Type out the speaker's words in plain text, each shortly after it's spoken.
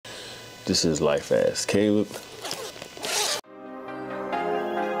This is Life as Caleb.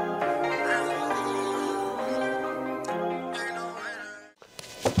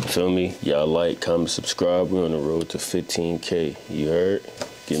 Feel me? Y'all like, comment, subscribe. We're on the road to 15K. You heard?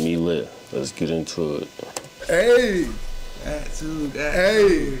 Get me lit. Let's get into it. Hey!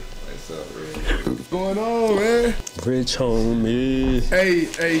 Hey! What's up, Rich? What's going on, man? Rich homie.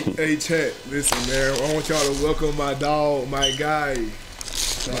 Hey, chat. Listen, man. I want y'all to welcome my dog, my guy.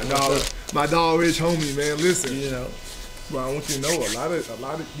 My dog, Rich homie, man. Listen. You know. Bro, I want you to know a lot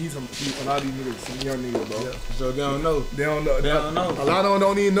of these niggas, some young niggas, bro. Yeah. So they don't know. They don't know. A lot of them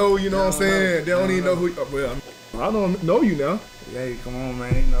don't even know, you know what I'm saying? They don't even know who. Well, I don't know you now. Hey, come on,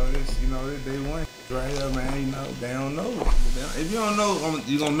 man. You know this day one right here, man. You know, they don't know. If you don't know,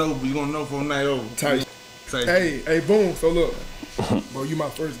 you gonna know. You gonna know for a night over. Tight. Hey, boom. So look, bro, you my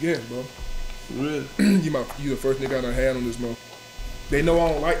first guest, bro. Really? you the first nigga I done had on this month. They know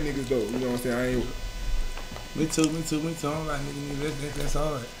I don't like niggas though. You know what I'm saying? I ain't. Me too. I don't like niggas. That's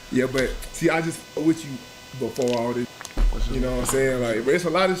all right. Yeah, but see, I just with you before all this. You know what I'm saying? Like, but it's a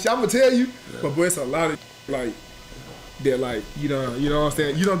lot of shit. I'm gonna tell you, but it's a lot of like that, like you know what I'm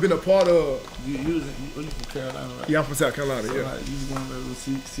saying. You done been a part of. You from Carolina, right? Yeah, I'm from South Carolina. So, yeah. Like, you was going to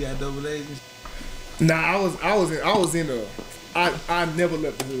CIAA? Nah, I was in the. I never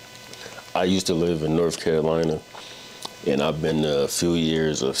left the hood. I used to live in North Carolina, and I've been to a few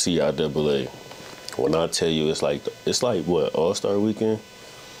years of CIAA. When I tell you, it's like what, All-Star Weekend?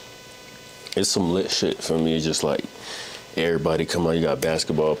 It's some lit shit for me. It's just like everybody come out. You got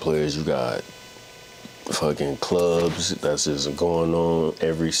basketball players. You got fucking clubs that's just going on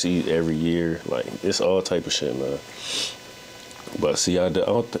every year. Like, it's all type of shit, man. But see, I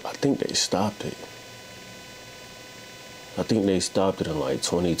think they stopped it. I think they stopped it in like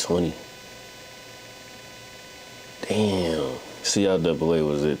 2020. Damn. CIAA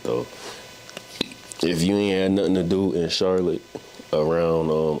was it though. If you ain't had nothing to do in Charlotte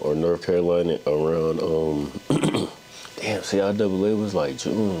around or North Carolina around damn, CIAA was like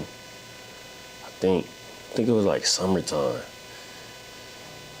June. I think it was like summertime.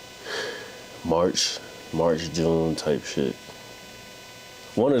 March, June type shit.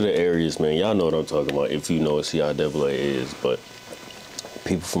 One of the areas, man, y'all know what I'm talking about if you know what CIAA is, but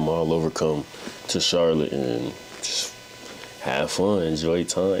people from all over come to Charlotte and just have fun, enjoy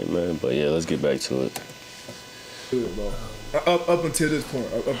time, man. But yeah, let's get back to it. Good, bro. Up until this point,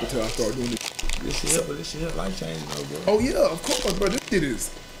 up until I started doing this. This shit life changing though, bro. Oh yeah, of course, bro. This shit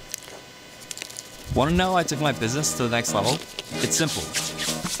is. Want to know how I took my business to the next level? It's simple.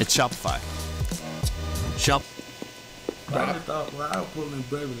 It's Shopify. I just thought, well, I was pulling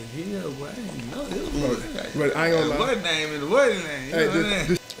Beverly Hills, but I ain't know it. But I ain't gonna lie. What name is the wedding name? You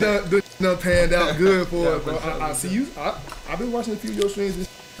know what This done panned out good for us, bro. I see you. I've been watching a few of your streams.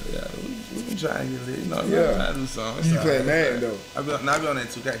 Yeah, we been trying to get lit. You know, yeah. Trying to do something. You playing Madden though? I be on that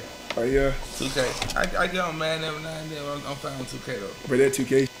 2K. Oh yeah. 2K. I get on Madden every now and then. I'm fine on 2K though. But that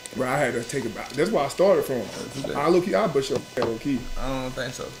 2K, bro, I had to take it back. That's where I started from. I bust your low key. I don't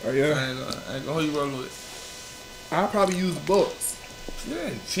think so. Oh yeah. I ain't gonna who you rolling with. I probably use Bucks.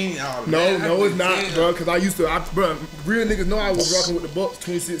 Yeah, cheating all the No, it's not, bro. Cause I used to, bro. Real niggas know I was rocking with the Bucks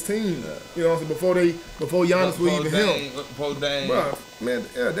 2016. You know what I'm saying? Before Giannis was even him. Before Dame. Bro, man,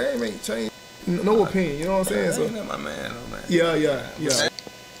 yeah, Dame ain't changed. No opinion. You know what I'm saying? So. Ain't my man, though, man. Yeah.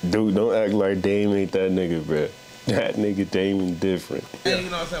 Dude, don't act like Dame ain't that nigga, bro. That nigga Dame different. Hey, you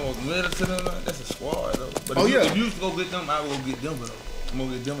know what I'm saying? Well, Middleton, that's a squad though. But if you used to go get them, I will go get Denver though. I'm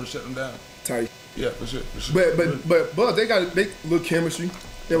gonna get Denver to shut them down. Tight. Yeah, for sure. But they got little chemistry.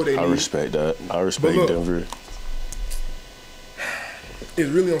 That's what they need. I respect that. I respect Denver. It's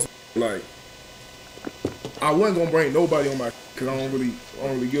really on like I wasn't gonna bring nobody on my cause I don't really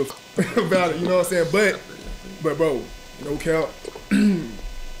give about it. You know what I'm saying? But bro, no cap.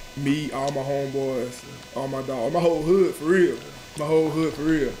 Me, all my homeboys, all my dogs, my whole hood for real.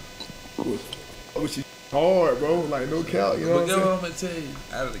 Which is hard, bro. Like no cap. You know what I'm saying? But I'm gonna tell you,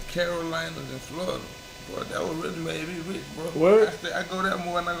 out of the Carolinas and Florida, bro, that would really made me rich, bro. What? I go there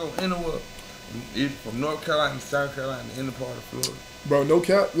more than I go anywhere. From North Carolina to South Carolina, in the part of Florida. Bro, no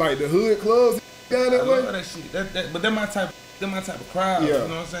cap. Like the hood clubs down that way. I love that shit. But they're my type of crowd. Yeah. You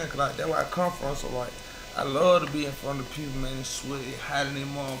know what I'm saying? Cause like that's where I come from. So like, I love to be in front of people, man, sweaty, hot in their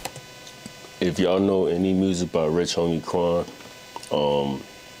mom. If y'all know any music by Rich Homie Quan,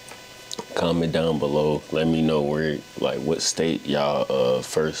 comment down below. Let me know what state y'all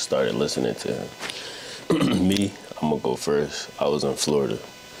first started listening to him. Me, I'm gonna go first. I was in Florida.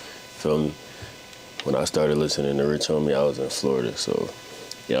 Feel me? When I started listening to Rich Homie, I was in Florida. So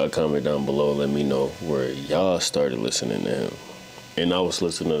y'all comment down below. Let me know where y'all started listening to him. And I was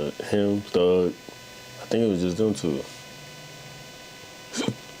listening to him, Thug. I think it was just them two.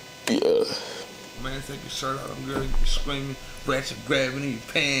 Yeah. Man, take your shirt out, them girls, you screaming, ratchet grabbing in your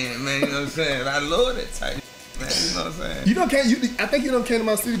pants, man. You know what I'm saying? I love that type, man. You know what I'm saying? I think you done came to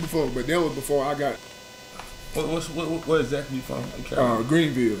my city before, but that was before I got. What exactly you from?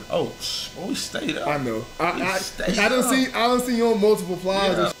 Greenville. Oh, we stayed up. I know. I done don't see you on multiple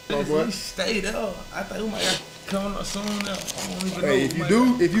flyers. Yeah, and shit, my boy. we stayed up. I think we might got coming up soon now. I don't even know.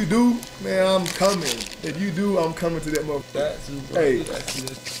 Hey, if you do, man, I'm coming. If you do, I'm coming to that motherfucker. That too, bro. Hey. You gotta see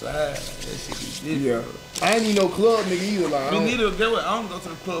that slide. That shit be different, Yeah. bro. I ain't even no club nigga either. Like, Me neither. Get what? I don't go to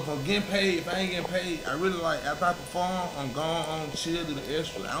the club. If I'm getting paid, if I ain't getting paid, I really like, after I perform, I'm gone, I'm chill, do the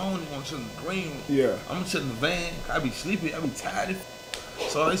extra. I don't even want to chill in the green room. Yeah. I'm gonna chill in the van. I be sleepy. I be tired.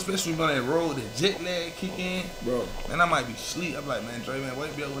 So especially when on that road, the jet lag kick in, bro. man, I might be asleep. I be like, man, Dre, man,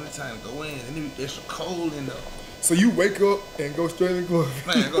 wake me up when it's time to go in. And it be extra cold in there. So you wake up and go straight in the club.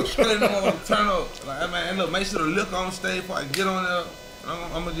 Man, go straight in the turn up. Like, man, look, make sure the liquor on stage before I get on there.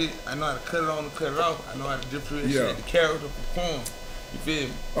 I'm gonna just, I know how to cut it on and cut it off. I know how to differentiate the character perform. You feel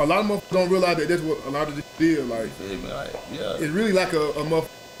me? A lot of motherfuckers don't realize that that's what a lot of this is. Like, You feel me? Like, yeah. it's really like a motherfucker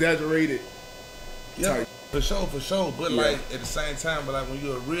exaggerated type. For sure. But like at the same time, but like when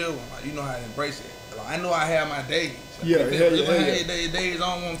you're a real one, like you know how to embrace it. Like, I know I have my days. Like, Yeah, if hell I yeah. had days,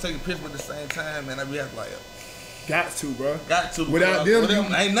 I don't want to take a picture, but at the same time, man, I be like, Got to, bro. got to. Without bro. them,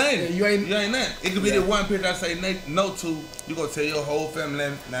 you- ain't nothing. you ain't- nothing. It could be the one picture I say no to. You gonna tell your whole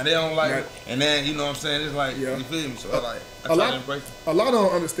family now they don't like Right. it, and then you know what I'm saying. It's like Yeah. you feel me. So I A try lot- to embrace it. A lot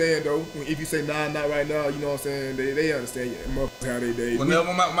don't understand though. If you say nah, not right now, you know what I'm saying? They understand motherfuckers how they days.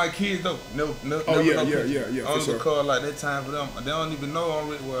 Whenever my kids though, never Oh, no yeah, picture. yeah, for Only sure. because like that time for them, they don't even know I'm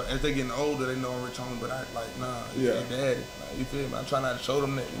rich. Well, as they getting older, they know I'm rich homie. But I like nah, Yeah. they daddy. Like, you feel me? I'm trying not to show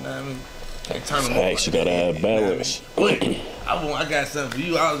them that. You know what I mean? Can't turn them Facts, you gotta have balance. But I got something for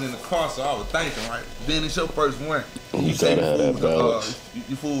you. I was in the car, so I was thinking, right? Then it's your first one. You say gotta have that balance.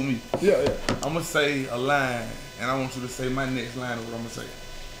 you fool me. Yeah. I'm gonna say a line, and I want you to say my next line of what I'm gonna say.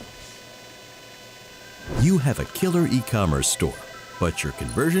 You have a killer e-commerce store, but your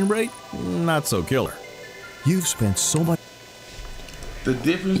conversion rate, not so killer. You've spent so much. The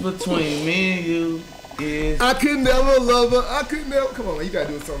difference between me and you is. I could never love her. I could never. Come on, man. You gotta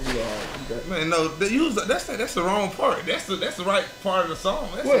do something real hard. You got- Man, no, that's the wrong part. That's the right part of the song.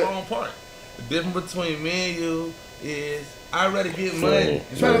 That's What? the wrong part. The difference between me and you is I'd rather get money.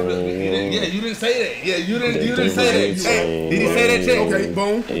 Shut up. You didn't say that. Yeah, you didn't say that. Hey, did he say that shit? Okay,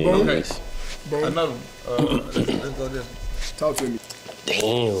 boom, boom, Okay. boom. Another one. Let's go this one. Talk to me.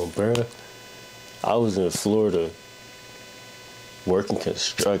 Damn, bro. I was in Florida working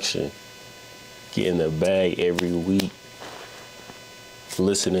construction, getting a bag every week,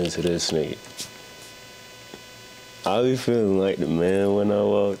 listening to this nigga. I be feeling like the man when I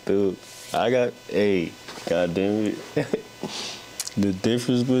walk through. Hey, goddamn it. The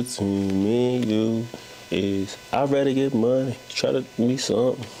difference between me and you is I'd rather get money, try to be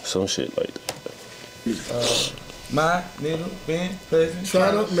some shit like that. My nigga been pleasant.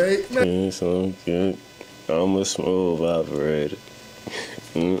 Try to make. Doing something good. I'm a smooth operator.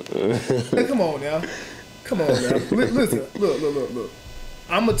 Hey, come on now. Listen, look.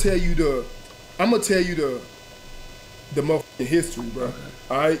 I'ma tell you the motherfucking history, bro. Okay.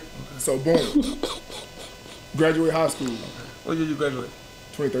 All right. So boom. Graduate high school, What year you graduate?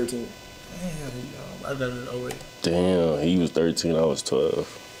 2013. Damn, I graduated 08. Damn, he was 13, I was 12.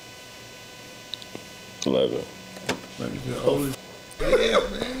 11. Man, you feel old as yeah,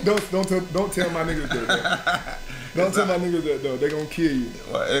 man. Don't tell my niggas that. Don't tell my niggas that though. They gonna kill you.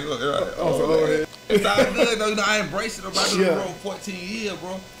 Well, Oh, so old head. It's all good though, you know, I embrace it. I've been doing Yeah. the road 14 years,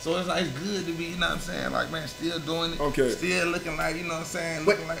 bro. So it's like, it's good to be, you know what I'm saying? Like, man, still doing it. Okay. Still looking like, you know what I'm saying?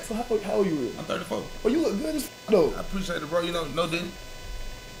 Wait, Looking like, so how old you is? I'm 34. Oh, you look good as though. I appreciate it, bro. You know, no didn't.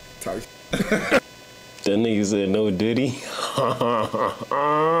 Tight. That nigga said no Diddy.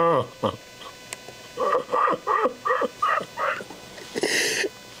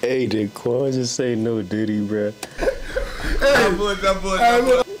 Hey, did Quan just say no Diddy, bruh? I'm boy. Hey,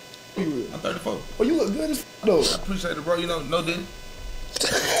 look. You is. I'm 34. Oh, you look good as though. I appreciate it, bro. You know, no didn't.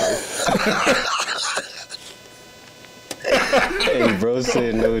 Hey, bro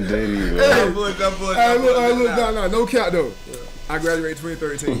said no Diddy, man. I'm boy. Hey, look, no cap though. I graduated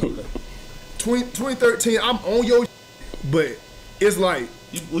 2013. 2013, I'm on your but it's like,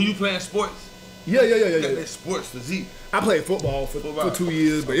 Were you playing sports? yeah. You got that sports physique. I played football for 2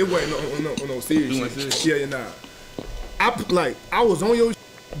 years, but it wasn't no serious You went shit. serious? Yeah, nah. I was on your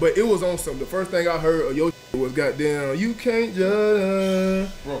but it was on some, the first thing I heard of your was goddamn, you can't judge,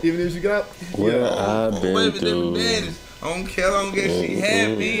 even if you got. What I've been through. I don't care, I don't get she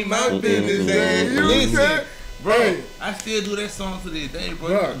happy, my business ain't. Listen, bro, I still do that song to this day,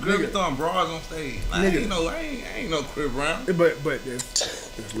 bro. Girl be throwing bras on stage. Like, you know, I ain't no Chris Brown. But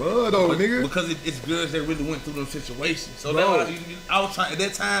it's love though, nigga. Because it's girls that really went through them situations. So I was trying, at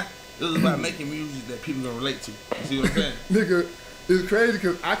that time, it was about making music that people gonna relate to. You see what I'm saying? Nigga, it's crazy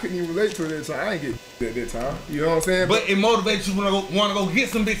because I couldn't even relate to it at that time. I ain't get at that time. You know what I'm saying? But it motivates you want to go get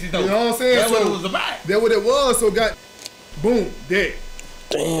some bitches though. You know what I'm saying? That's what it was about. That's what it was. So boom, dead.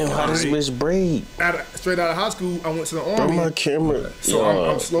 Damn, how this bitch break? Straight out of high school, I went to the army. My camera. So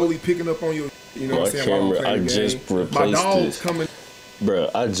I'm slowly picking up on your, you know what I'm saying? Camera, I just replaced my dog's this. coming. Bro,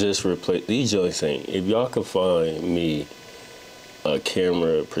 I just replaced these joints. Ain't. If y'all could find me a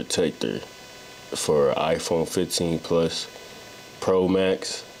camera protector for iPhone 15 Plus Pro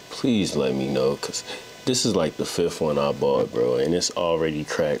Max, please let me know, cause this is like the 5th one I bought, bro, and it's already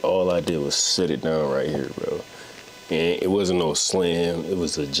cracked. All I did was sit it down right here, bro. And it wasn't no slam, it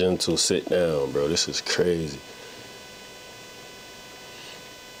was a gentle sit down, bro. This is crazy.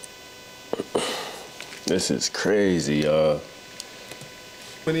 This is crazy, y'all.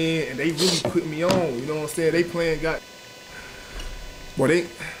 Went in and they really put me on, you know what I'm saying? They playing goddamn,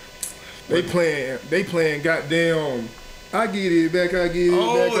 I get it back, I get it back,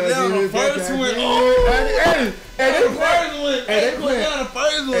 I get it back.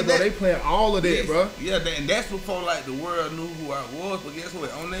 They playing all of that, bro. Yeah, and that's before like the world knew who I was. But guess what?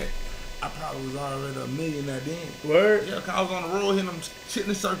 On that, I probably was already a millionaire then. Word? Yeah, cause I was on the road hitting them shit in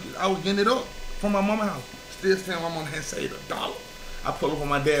the circuit. I was getting it up from my mama's house. Still saying my mama had saved $1. I pulled up on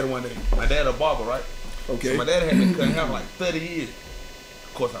my dad one day. My dad a barber, right? Okay. So my dad had been cutting hair for like 30 years.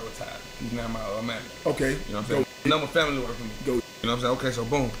 Of course, I retired. He's now my manager. Okay. You know what I'm saying? No more family work for me. Go. You know what I'm saying? Okay, so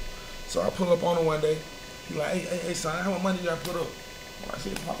boom. So I pull up on him one day. He like, hey, son, how much money you got put up? I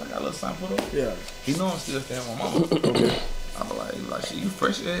said, Pop, I got a little something put up. Yeah. He know I'm still staying with my mama. Okay. I was like, shit, you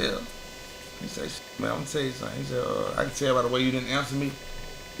fresh as hell. He said, man, I'm gonna tell you something. He said, I can tell by the way you didn't answer me.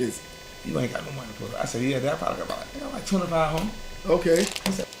 Yes. You ain't got no money put up. I said, yeah, that probably got like 25 home. Okay.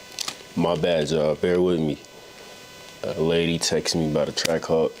 He said, my bad, y'all. Bear with me. A lady texted me about a track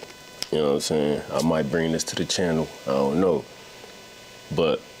hawk. You know what I'm saying? I might bring this to the channel. I don't know.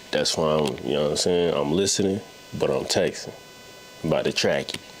 But that's why I'm, you know what I'm saying? I'm listening, but I'm texting about the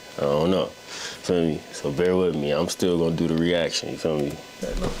tracky. I don't know. Feel me? So bear with me. I'm still gonna do the reaction. You feel me?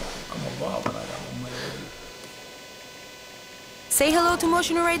 look, I'm a ball, but I got my money ready. Say hello to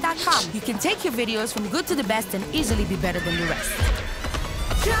MotionArray.com. You can take your videos from good to the best and easily be better than the rest.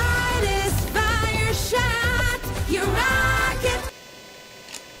 Try this fire shot. You rock it.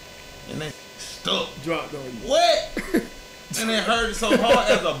 And they stuck. Dropped on you. What? And it hurt so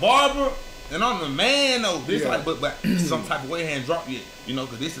hard as a barber. And I'm the man though. This like, but some type of way hadn't dropped yet. You know,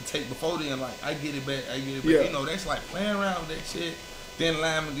 cause this a take before then. Like I get it back. Yeah. You know, that's like playing around with that shit. Thin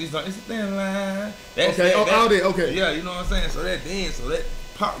line, it's a thin line. That's okay. that. Okay. Yeah, you know what I'm saying. So that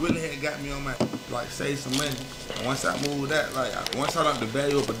pop really had got me on my like save some money. And once I moved that, like once I got the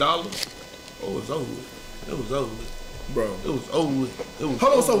value of $1, it was over with. It was over with. Bro. It was over with. It was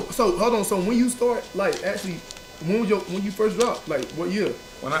hold on. So when you start, like actually, when you first dropped, like what year?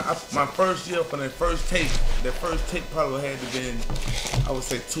 When my first year for that first tape probably had to been, I would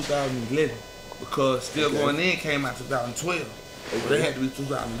say 2011, because Still Going In came out 2012. Okay. But it had to be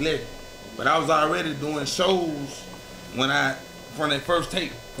 2011. But I was already doing shows from that first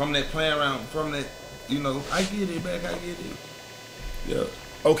tape, from that playing around, from that, you know, I get it back, I get it. Yeah.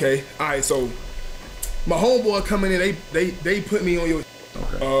 Okay. All right. So my homeboy coming in, they put me on your.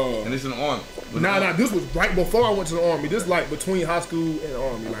 Okay. And it's in the Army. Nah. This was right before I went to the Army. This like between high school and the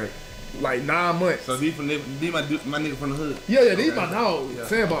Army, like 9 months. So these my nigga from the hood. Yeah. These my dog. Yeah.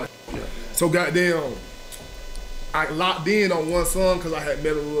 Sandbox. Yeah. So goddamn, I locked in on one song because I had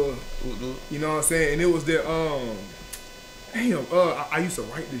met a little, you know what I'm saying, and it was that I used to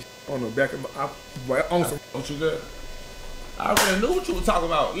write this on the back of my on some. What you got? I already knew what you were talking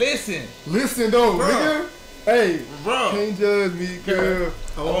about. Listen though, nigga. Hey, bro, can't judge me, girl.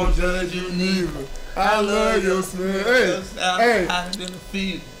 I won't judge you neither. I love your smell. Hey, hotter than the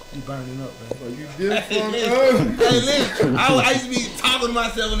field. You burning up, man. Oh, you did something. Hey, listen, I used to be talking to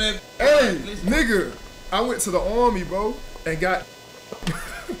myself on that. Hey, nigga, I went to the Army, bro, and got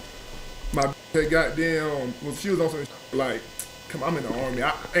my goddamn. Well, she was on some like, come on, I'm in the Army.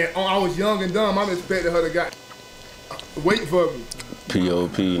 I was young and dumb. I expected her to wait for me.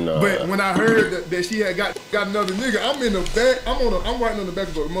 P.O.P. Nah. But when I heard that she had got another nigga, I'm in the back. I'm writing on the back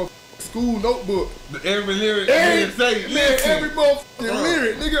of the motherfucker school notebook. Every lyric, Every motherfucking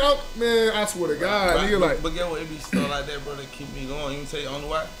lyric, nigga. Man, I swear to God, nigga, like. But get what? It be stuff like that, bro. That keep me going. You can tell you on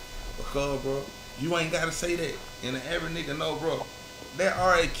why? Because, bro, you ain't gotta say that, and every nigga know, bro. That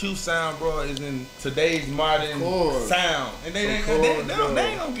RAQ sound, bro, is in today's modern sound, and they ain't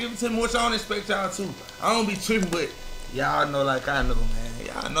gonna give it to me, which I don't expect y'all to. I don't be tripping, but y'all know, like I know, man.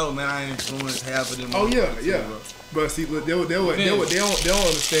 Y'all know, man. I influenced half of them. Oh yeah, yeah. Bro. But see, look, they don't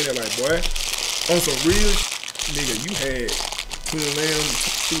understand it, like, boy. On some real, nigga, you had Twin Lamb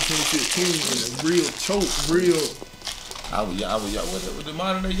 2015 and a real choke, real. I was young with the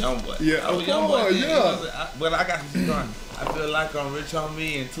modern day young boy. Yeah, I was young boy. Yeah. But I got some done. I feel like I'm Rich on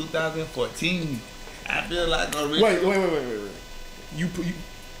Me in 2014. I feel like I'm Rich. Wait. You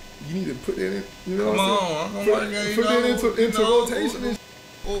need to put that in. You know what I'm saying? Put that into rotation.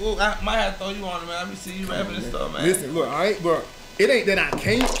 I might have to throw you on it, man. Let me see you rapping and stuff, man. Listen, look, I ain't, bro. It ain't that I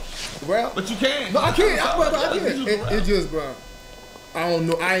can't rap. But you can. No, I can't. I can't. It just, bro. I don't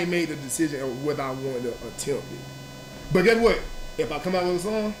know. I ain't made the decision of whether I wanted to attempt it. But guess what? If I come out with a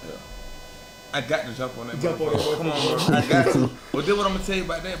song, I got to jump on that. Come on, bro. I got to. But then what I'm gonna tell you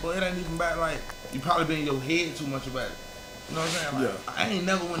about that, bro, it ain't even about like you probably been in your head too much about it. You know what I'm saying? Like, I ain't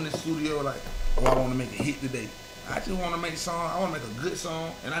never went in the studio like, oh, I want to make a hit today. I just want to make a song. I want to make a good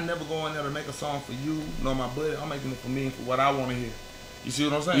song, and I never go in there to make a song for you, nor my buddy. I'm making it for me and for what I want to hear. You see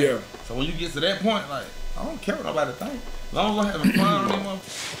what I'm saying? Yeah. So when you get to that point, like, I don't care what nobody think. As long as I'm having fun on them,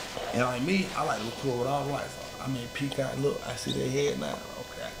 and like me, I like to record with all the lights on. I mean, peek out, look, I see their head now.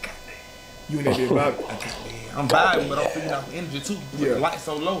 Okay, I got that. You and that big vibing. I got that. I'm vibing, but I'm figuring out the energy too. The light's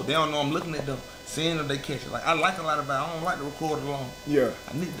so low, they don't know I'm looking at them, seeing if they catch it. Like I like a lot of vibes. I don't like to record alone. Yeah.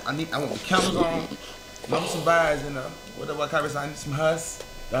 I want the cameras on. Number some vibes and whatever I call it. I need some huss.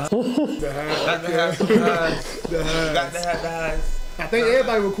 Got to have some huss. Got to have the huss. I think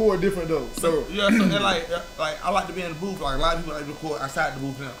everybody record different though. So yeah, so they're like I like to be in the booth. Like a lot of people like to record outside the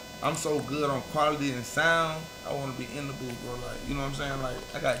booth now. I'm so good on quality and sound. I want to be in the booth, bro. Like, you know what I'm saying? Like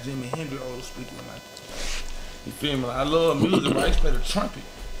I got Jimi Hendrix old speaker in my. You feel me? Like, I love music, but I used to play the trumpet.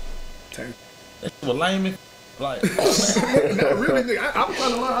 That's what lame. Like, not really, nigga. I'm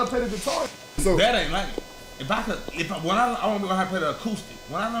trying to learn how to play the guitar. So that ain't like it. When I want to learn how to play the acoustic.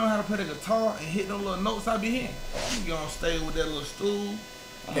 When I learn how to play the guitar and hit them little notes I be hitting, I'm gonna get on stage with that little stool.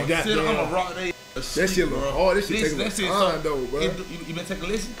 I'm gonna sit, I'm gonna rock that. That shit look hard. This shit take a time though, bro. You been taking a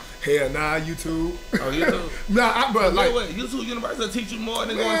listen? Hell nah, YouTube. Oh, YouTube? Nah, bro, like YouTube University will teach you more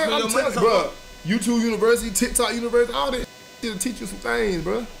than going to your money. Bro, YouTube University, TikTok University, all that shit will teach you some things,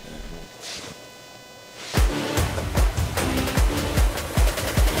 bro.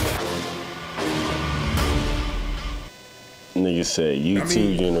 Nigga said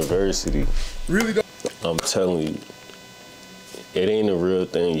YouTube University. Really though? I'm telling you, it ain't a real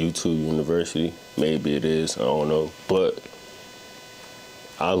thing, YouTube University. Maybe it is, I don't know. But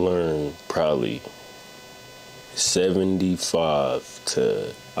I learned probably 75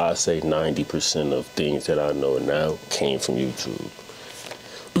 to, I say 90% of things that I know now came from YouTube.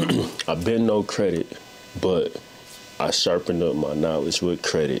 I've been no credit, but I sharpened up my knowledge with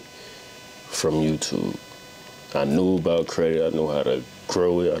credit from YouTube. I knew about credit, I know how to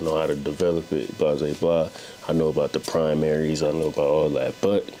grow it, I know how to develop it, blah, blah, blah. I know about the primaries, I know about all that,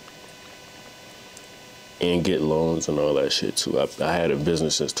 but, and get loans and all that shit too. I had a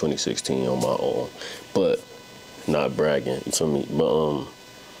business since 2016 on my own, but not bragging, you feel me? But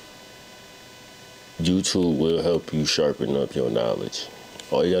YouTube will help you sharpen up your knowledge.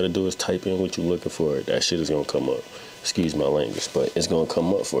 All you gotta do is type in what you're looking for. That shit is gonna come up. Excuse my language, but it's gonna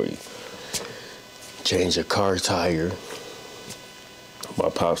come up for you. Change a car tire. My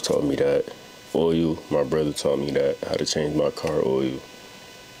pops taught me that. Oil. My brother taught me that, how to change my car oil.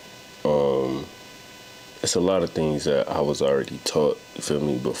 It's a lot of things that I was already taught, you feel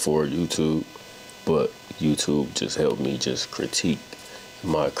me, before YouTube. But YouTube just helped me just critique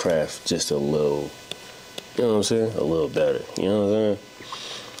my craft just a little, you know what I'm saying? A little better, you know what I'm saying?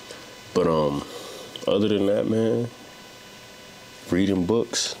 But other than that, man, reading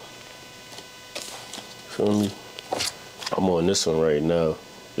books. Feel me? I'm on this one right now.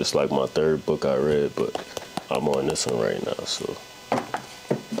 It's like my third book I read, but I'm on this one right now, so.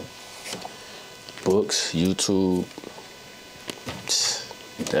 Books, YouTube,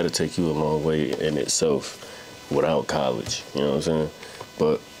 that'll take you a long way in itself without college, you know what I'm saying?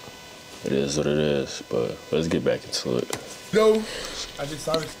 But it is what it is, but let's get back into it. No. I just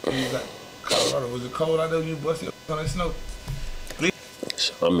saw this. Like Colorado. Was it cold out there when you busted on that snow?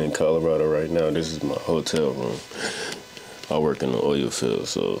 I'm in Colorado right now. This is my hotel room. I work in the oil field,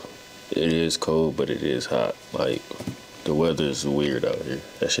 so it is cold, but it is hot. Like, the weather is weird out here.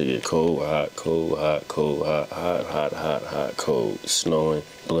 That shit get cold, hot, cold, hot, cold, hot, hot, hot, hot, hot, cold, snowing,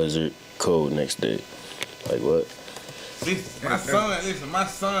 blizzard, cold next day. Like what? Listen, my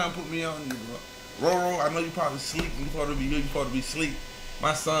son put me on you, bro. Roro, I know you probably sleep. You supposed to be sleep.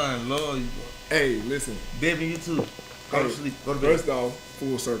 My son love you, bro. Hey, listen. Devin, you too. Go to sleep. Go to bed. First off,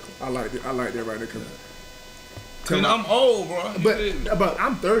 full circle. I like that right there. I'm old, bro. But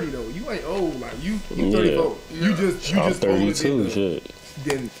I'm 30 though. You ain't old. Like you 34. Yeah. You just I'm 32. Shit.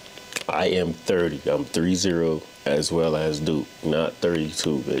 Then I am 30. I'm 30 as well as Duke. Not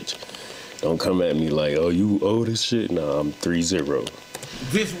 32, bitch. Don't come at me like, oh, you old as shit. Nah, I'm 30.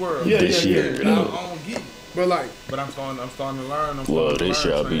 This world. This year. I don't get it. But I'm starting to learn. Well, this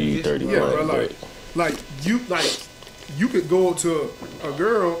year I'll be 31. Yeah, bro, you could go up to a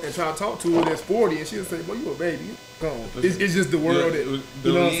girl and try to talk to her that's 40 and she'll say, boy, you a baby. Come on. It's just the world that, you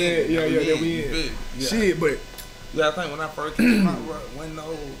know what I'm saying? Yeah, that we in. Yeah. Shit, but. Yeah, I think when I first came out, when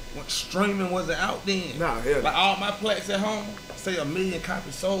streaming wasn't out then. Nah, hell. Like all my plaques at home, say 1 million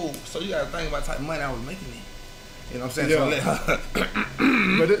copies sold. So you gotta think about the type of money I was making then. You know what I'm saying?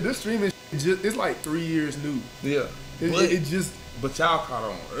 Yeah. But this streaming, it's like 3 years new. Yeah. But y'all caught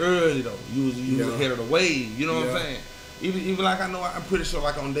on early though. You was ahead of the wave. You know what I'm saying? Even like I know, I'm pretty sure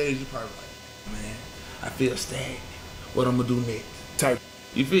like on days you probably like, man, I feel stagnant. What I'm gonna do next? Type.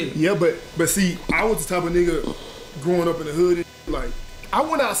 You feel it? Yeah, but see, I was the type of nigga growing up in the hood. Like I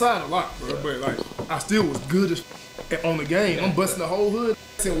went outside a lot, bro, but like I still was good on the game. I'm busting the whole hood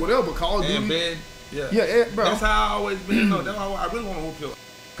and whatever. Call of Duty. Bed. Yeah, bro. That's how I always been. No, that's why I really want to whoop your.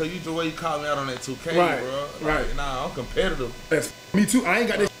 Cause you the way you called me out on that 2K, bro. Like, nah, I'm competitive. Me too. I ain't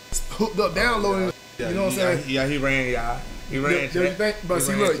got this hooked up downloading. You know what I'm saying? Yeah, he ran, y'all. He ran. But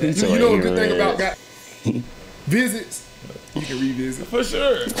see, look, you know a good thing about that visits. You can revisit for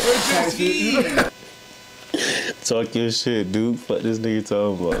sure. Talk your shit, dude. Fuck this nigga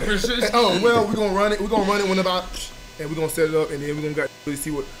talking about. Oh well, we're gonna run it. We're gonna run it when about, and we're gonna set it up, and then we're gonna really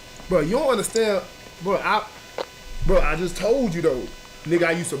see what. Bro, you don't understand, bro. I just told you though, nigga.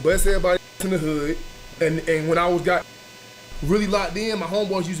 I used to bust everybody in the hood, and when I was got really locked in, my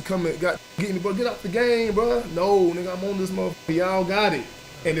homeboys used to come and get me, bro. Get out the game, bro. No, nigga, I'm on this motherfucker. Y'all got it.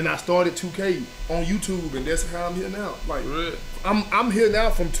 And then I started 2K on YouTube, and that's how I'm here now. Like, really? I'm here now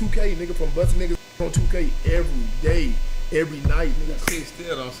from 2K, nigga, from busting niggas on 2K every day, every night, nigga. Shit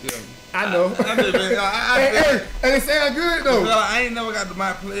still don't scare me. I know. And it sound good though. I ain't never got to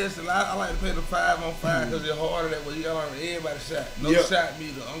my players. I like to play the 5-on-5 because it's harder that way. You got on everybody shot. No shot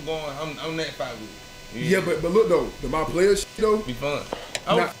me though. I'm that fight with you. Yeah, but look though, my players shit though. Be fun.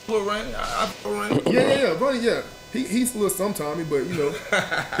 I put Randy. I put Randy. Yeah, Ronnie, yeah. He's a little sometime, but you know,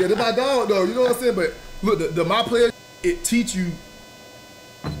 yeah, they're my dog though. You know what I'm saying? But look, the my players, it teach you.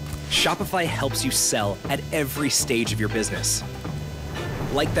 Shopify helps you sell at every stage of your business.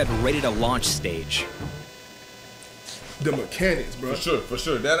 Like that ready to launch stage. The mechanics, bro. For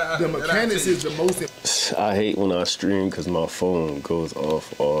sure. The mechanics is the most. I hate when I stream because my phone goes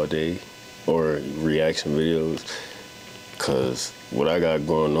off all day, or reaction videos, because what I got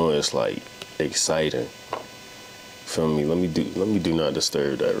going on is like exciting. Feel me? Let me do not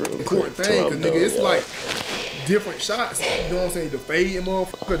disturb that real quick. Important thing, cause nigga, it's like different shots. You know what I'm saying? The fade,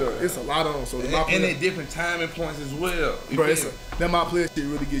 motherfucker. It's a lot on. So and at different timing points as well. Bro, that my player shit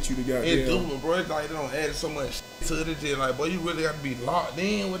really get you the goddamn. It do, but bro, it's like they don't add so much shit to it. It's like, boy, you really got to be locked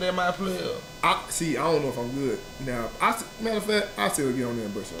in with that my player. I don't know if I'm good now. Matter of fact, I still get on there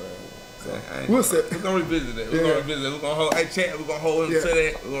and bust your ass. So, we're gonna revisit that. We're gonna hold. Hey, chat. We're gonna hold him to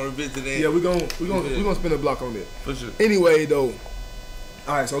that. We're gonna revisit that. Yeah, we're gonna spend a block on that. For sure. Anyway, though.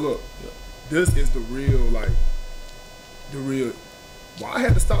 All right. So look, this is the real. Well, I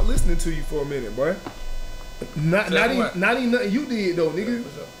had to stop listening to you for a minute, boy. Not even nothing you did though, nigga.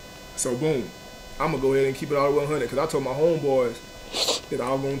 Sure. So boom, I'm gonna go ahead and keep it all 100 because I told my homeboys that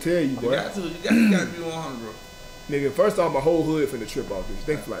I was gonna tell you, boy. You got to be 100, bro. Nigga, first off, my whole hood finna trip off this.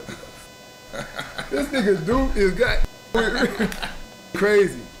 Thanks for like. This nigga Duke is got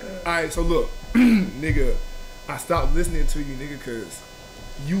crazy. Alright, so look, nigga, I stopped listening to you, nigga, cause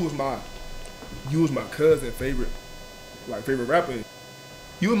you was my cousin's favorite rapper.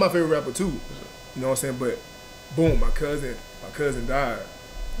 You was my favorite rapper too. You know what I'm saying? But boom, my cousin died.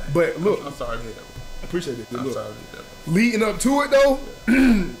 But look, I'm sorry to hear that. I appreciate it. I'm look, sorry to hear that. Leading up to it though,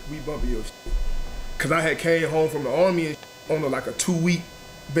 we bumping your shit. Cause I had came home from the army and on like a 2-week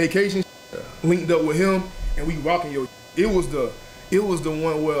vacation, linked up with him, and we rocking your. It was the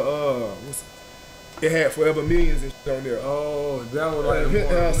one where it had Forever Millions and shit on there. Oh, that was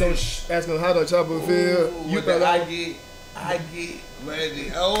like asking how the chopper feel. You thought I get. I get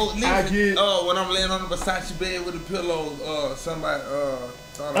ready. Oh, listen. When I'm laying on the Versace bed with a pillow, somebody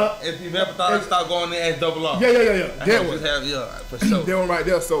if you've ever thought I'd start going there as double R. Yeah. That one. For sure. That one right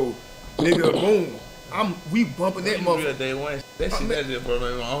there. So, nigga, boom. We bumping that motherfucker. Day one. That shit that just brought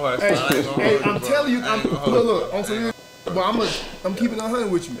my heart. Hey, I'm telling you, look, on some, but I'm keeping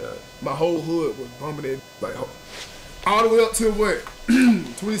 100 with you. My whole hood was bumping it like all the way up to what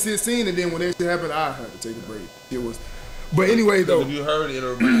 2016, and then when that shit happened, I had to take a break. It was, but anyway though. If you heard it,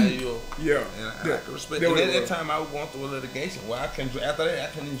 it'll remind you. Yeah. And I can respect. And at that time, I was going through a litigation where after that,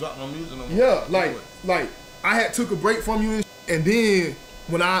 I couldn't even drop no music no more. Yeah, like I had took a break from you, and then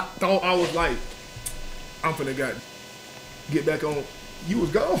when I thought I was like, I'm finna get back on. You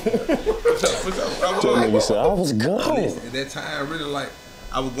was gone. Nigga said I was gone. At that time, really like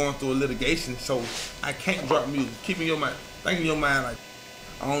I was going through a litigation, so I can't drop music. Keeping your mind, thinking your mind like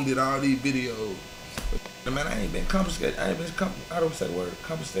I don't did all these videos. But, man, I ain't been confiscated. I don't say the word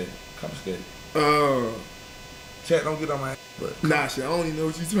confiscated. Chat, don't get on my ass. But nah, shit, I don't even know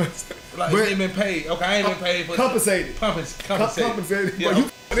what you trying to say. Like, you ain't been paid. Okay, I ain't been paid for compensated. Compensated. Yeah. But you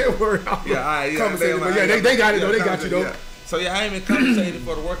that word out. Yeah, all right, yeah. Compensated. But yeah, they got it though. They got you though. Yeah. So yeah, I ain't been compensated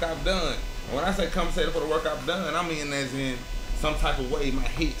for the work I've done. And when I say compensated for the work I've done, I mean as in some type of way, my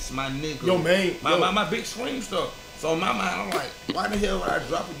hits, my nigga, my big scream stuff. So in my mind, I'm like, why the hell would I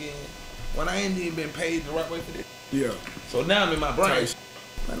drop again when I ain't even been paid the right way for this? Yeah. So now I'm in my brain.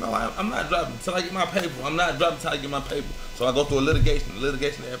 No, I'm not dropping until I get my paper. I'm not dropping until I get my paper. So I go through a litigation. The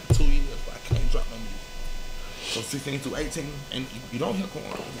litigation there for 2 years, but I can't drop no music. So 16 through 18, and you don't hear Quan.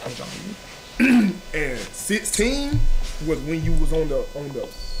 You can't drop no music. And 16 was when you was on the.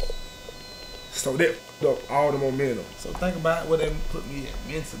 So that all the momentum. So think about what that put me at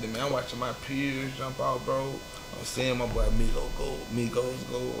mentally, man. I'm watching my peers jump out, bro. I'm seeing my boy Migos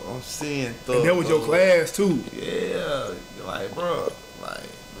go. I'm seeing Thug. And that was your class too. Yeah, like bro, like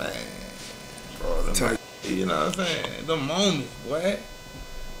man, bro. You know what I'm saying? The moment, boy.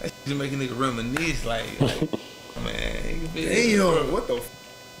 That shit just make a nigga reminisce, like man. Damn, what the?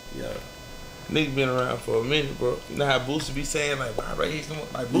 Yeah. Nigga been around for a minute, bro. You know how Boosie be saying, like, I raised them,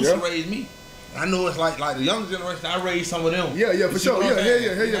 like Boosie raised me. I know it's like the younger generation, I raised some of them. Yeah, for sure.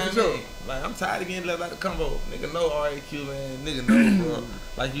 Yeah, for sure. Like, I'm tired of getting left out the combo. Nigga know RAQ, man. Nigga know, bro.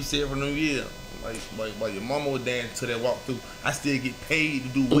 Like you said from New Year. Like your mama was dancing to that walkthrough. I still get paid to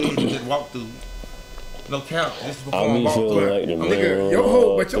do weddings to that walkthrough. No count. This is before I walked through. Like nigga, your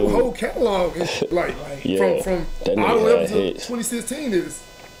whole catalog is like from all the way up to 2016 is.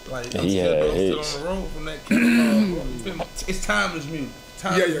 Like, I'm still on the road from that catalog. It's timeless music.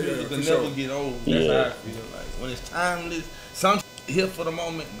 Timeless music will never get old. That's how I feel. Like, when it's timeless, some here for the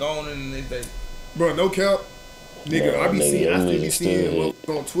moment, gone in the next day. Bro, no cap. Nigga, I still be seeing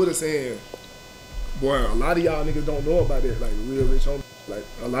on Twitter saying, boy, a lot of y'all niggas don't know about it. Like, real rich homies. Like,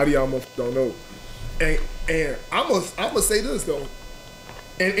 a lot of y'all motherfuckers don't know. And I must say this, though.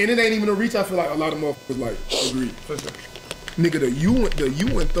 And it ain't even a reach. I feel like a lot of motherfuckers, like, agree. For sure. Nigga, the you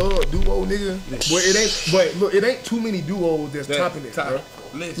and Thug duo, nigga. Well, it ain't. But look, it ain't too many duos that's topping it, bro.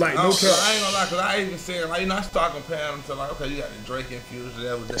 Listen, like no cap. I ain't gonna lie, cause I even said like, you know, I start comparing them to like, okay, you got the Drake infused,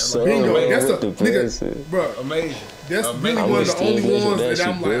 that was that. So, bingo, that's a nigga, bro. Amazing. That's really one of the only ones that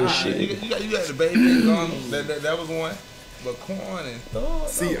I'm like, shit. You got the Baby and Gun. That was one. But Quan and Thug.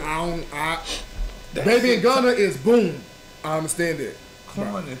 See, Baby and Gunna is boom. I understand that.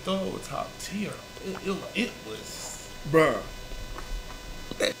 Quan and Thug were top tier. It was. Bruh.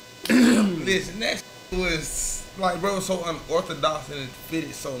 Listen, that was like, bro, so unorthodox and it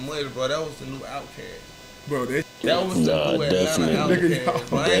fitted so much, bro. That was the new Outkast. Bro, that was the new Atlanta Outkast,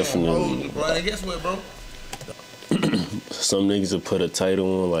 bro. I ain't gonna hold you, bro. And guess what, bro? Some niggas will put a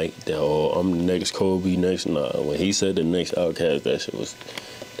title on like, oh, I'm the next Kobe, next. Nah, when he said the next Outkast,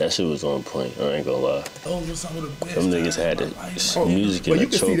 that shit was on point. I ain't gonna lie. Those were some of the best. Them niggas had the music in a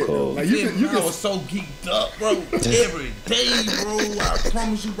chokehold. Like, I was so geeked up, bro. Every day, bro. I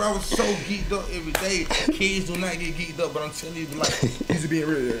promise you, bro. I was so geeked up every day. Kids do not get geeked up, but I'm telling you, like, he's being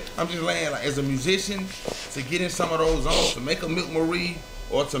real. I'm just laying, like, as a musician, to get in some of those zones, to make a Milk Marie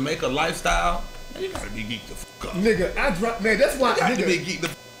or to make a lifestyle, man, you gotta be geeked the fuck up. Nigga, I dropped, man. That's why, you gotta be geeked the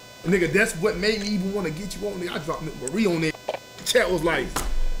nigga, that's what made me even want to get you on there. I dropped Milk Marie on there. Chat was like,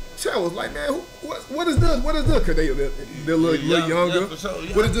 man, what is this? What is this? Cause they're a little younger. Yeah, sure,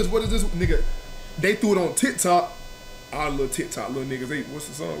 yeah. What is this? Nigga, they threw it on TikTok. All the little TikTok little niggas, hey, what's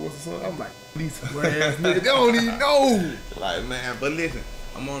the song? I'm like, these ass niggas, they don't even know. Like, man, but listen,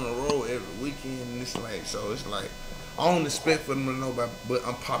 I'm on the road every weekend, and it's like, so it's like, I don't expect for them to know about, but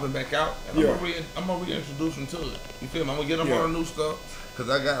I'm popping back out, and I'm gonna reintroduce them to it. You feel me? I'm gonna get them on the new stuff, cause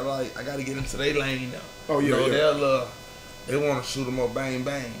I got to get into their lane now. Oh yeah, you know, They want to shoot him up, bang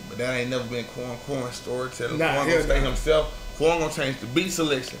bang, but that ain't never been Quan's storytelling. Nah, Quan gonna stay himself. Quan gonna change the beat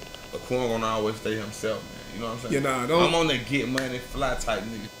selection, but Quan gonna always stay himself, man. You know what I'm saying? Yeah, nah, don't. I'm on that get money, fly type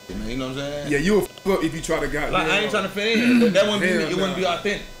nigga, man. You know what I'm saying? Yeah, you a fuck up if you try to got. Like, I ain't trying to fit in. That wouldn't be. It wouldn't be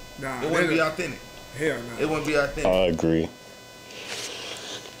authentic. Nah, it wouldn't be authentic. Hell no. It wouldn't be authentic. I agree.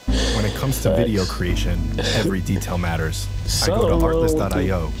 When it comes to video creation, every detail matters. I go to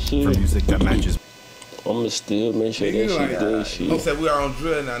artlist.io for music that matches. I'ma still make sure that shit good shit. Don't say we are on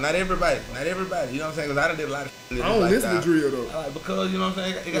drill now. Not everybody. You know what I'm saying? Because I done did a lot of shit. I don't listen to drill though. Like, because, you know what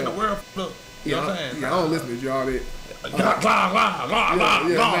I'm saying? It got the world up. You know what I'm saying? Yeah, I don't listen to y'all that. Blah, Bro,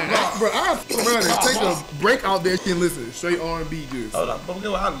 I fuck around and take a break out there and listen. Straight R&B just. Hold up, but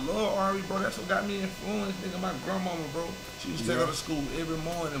I love R&B, bro. That's what got me influenced, nigga. My grandmama, bro. She used to take her to school every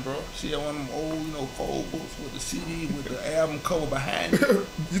morning, bro. She had one of them old, fold books with the CD with the album cover behind it.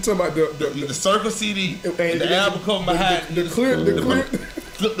 You talking about the circle CD and the album cover behind it. The clear.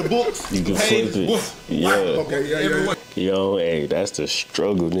 Flip the books. You can page, flip it. books. Yeah. Okay, yeah. Yo, hey, that's the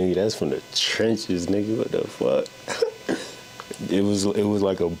struggle, nigga. That's from the trenches, nigga. What the fuck? It was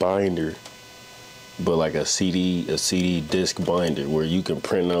like a binder, but like a CD disc binder where you can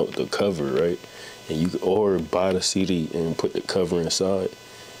print out the cover, right? And you could, or buy the CD and put the cover inside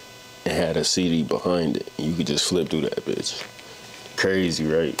and had a CD behind it. And you could just flip through that bitch. Crazy,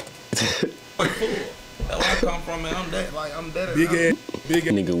 right? That's where I come from, man. I'm dead. Big ass.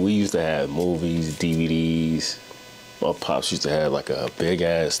 Nigga, we used to have movies, DVDs. My pops used to have like a big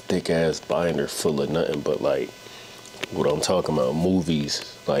ass, thick ass binder full of nothing but like what I'm talking about,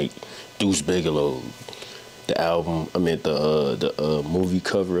 movies like Deuce Bigelow, the album. I mean the movie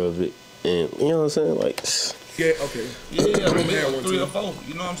cover of it, and you know what I'm saying, like. Yeah, okay. Yeah, I'm 3 or 4.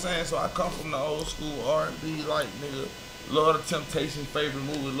 You know what I'm saying? So I come from the old school R&B, like nigga. Lord of Temptation, favorite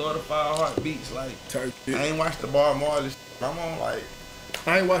movie. Lord of Fire Heartbeats, like. I ain't watched the Bob Marley. I'm on like.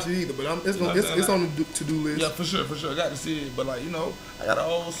 I ain't watched it either, but it's on the to-do list. Yeah, for sure. I got to see it, but like, you know, I got an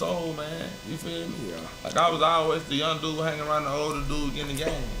old soul, man. You feel me? Yeah. Like I was always the young dude hanging around the older dude getting the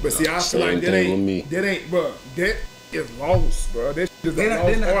game. But see, I feel like that ain't, bro. That is lost, bro. That shit is they're not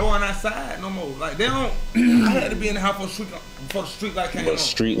going outside no more. Like they don't. I had to be in the house before the street light came on.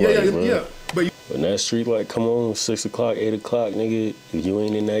 Street light, bro. Yeah. But when that street light come on, 6 o'clock, 8 o'clock, nigga, if you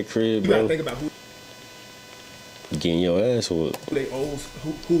ain't in that crib, you bro. gotta think about who getting your ass whooped.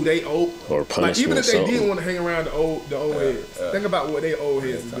 Who they owe. Or punishment. Like even if they did want to hang around the old heads, think about what they old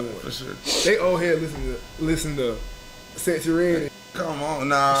heads is doing. For sure. They old heads listen to Sexy Red. Come on,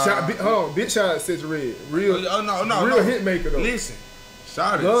 nah. Bitch shot at Sexy Red. Real hit maker though. Listen.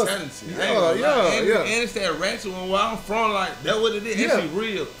 Shout it, talented. And it's that ratchet one where I'm from, like that what it is. Yeah. It's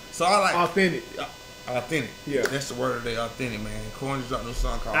real. So I like authentic. Authentic. Yeah. That's the word of the day, authentic, man. Quan just dropped a new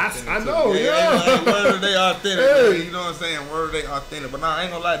song called Authentic. I know, Like, word of the day, authentic. Man. You know what I'm saying? Word of the day, authentic. But nah, I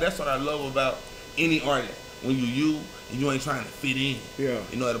ain't gonna lie, that's what I love about any artist. When you and you ain't trying to fit in. Yeah.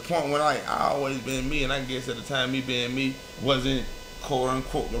 You know, at the point when I always been me, and I guess at the time me being me wasn't quote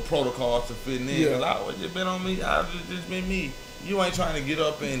unquote the protocol to fit in. Yeah. Cause I always just been on me. I've just been me. You ain't trying to get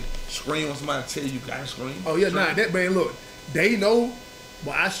up and scream when somebody tell you gotta scream. Oh yeah, nah, that man, look, they know,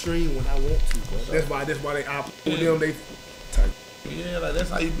 but I stream when I want to, bro. That's why they opt with them. They type. Yeah, like that's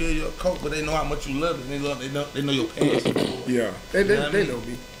how you build your coat, but they know how much you love it. They know your passion. Yeah, they know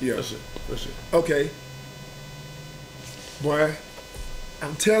me. Yeah, for sure. Okay, boy,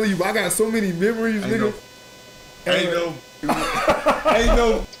 I'm telling you, I got so many memories, nigga. Ain't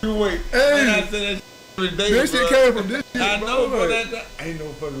no wait. Hey. That shit came from this shit, I bro. know, bro. Like, Ain't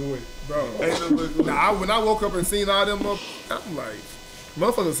no fucking way, bro. Ain't no fucking way. Nah, when I woke up and seen all them up, I'm like,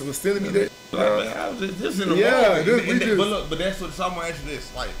 motherfuckers was sending me that. Man, I was just in the moment. But look, but that's what someone asked you this,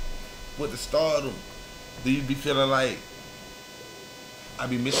 like, with the stardom, do you be feeling like I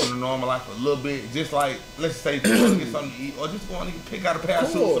be missing the normal life a little bit? Just like, let's say, going to get something to eat, or just going to pick out a pair of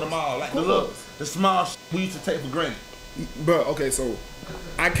shoes for the mall, like the small shit we used to take for granted. Bro, okay, so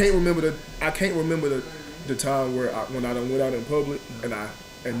I can't remember the time where when I done went out in public and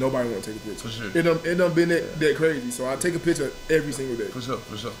nobody want to take a picture. For sure. It done been that crazy. So I take a picture every single day. For sure.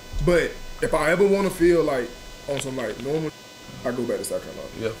 But if I ever want to feel like on some like normal, I go back to South Carolina.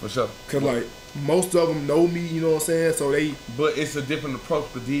 Yeah, for sure. Cause like most of them know me, you know what I'm saying? So they. But it's a different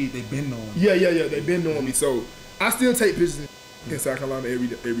approach. But they been knowing me. Yeah. They been knowing me. So I still take pictures in South Carolina every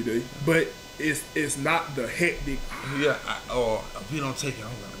day. But it's not the hectic. Yeah. Or if you don't take it, I'm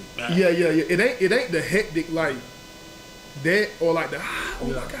gonna be back. Yeah. It ain't the hectic like that or like the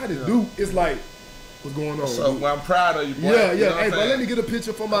my God, this dude. It's like what's going on? So well, I'm proud of you, boy. Yeah. You know Hey, but let me get a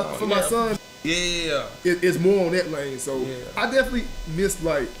picture for my son. Yeah. It's more on that lane. So I definitely miss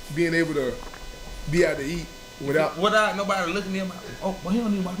like being able to be out to eat without nobody looking at him. Oh, well, he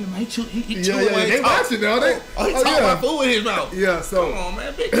don't need my man. He chew yeah, away. they watching now. They he talking about food in his mouth. Yeah, so come on,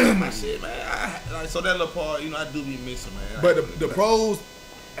 man, big my shit, man. So that little part, I do be missing, man. But the pros,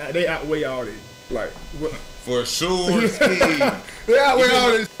 they outweigh all this. Like for sure, Steve. They outweigh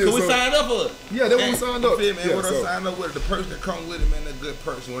all this shit. Cause we signed up for it. Yeah, that's what we signed up. Man, what I signed up with, the person that come with it, man, that good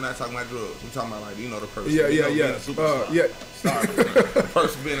person. We're not talking about drugs. We're talking about the person. Yeah. Yeah. Sorry, the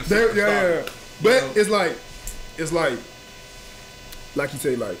person being a superstar. Yeah. But it's like you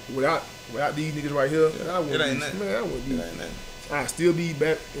say, like without these niggas right here, I wouldn't be. I'd still be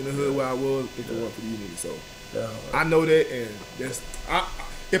back in the hood where I was if it weren't for these niggas. So I know that, and that's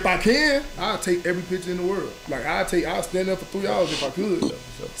if I can, I'll take every picture in the world. Like I'll stand up for 3 hours if I could.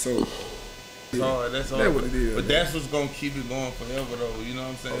 So that's all. That's what it is. But that's what's gonna keep it going forever, though. You know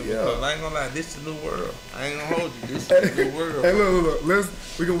what I'm saying? Oh, yeah. Because I ain't gonna lie, this is the new world. I ain't gonna hold you. This is the new world. Hey, look.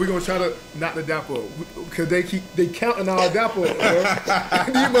 We're gonna try to knock the dapper up because they counting our dapper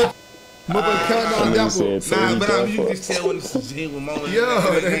up. Motherfucker counting our dapper up. Nah, but you can tell when this is genuine moment.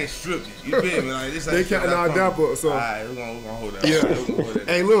 Yeah, they ain't stripped it. You feel me? Like this. They counting our dapper up. So alright, we're gonna hold that. Yeah.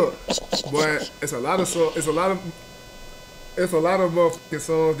 Hey, look, boy, it's a lot of motherfucking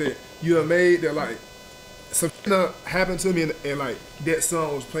songs that you have made that like something happened to me and like that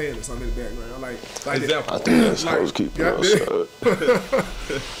song was playing or something in the background. Like example. I think that's how I was keeping outside.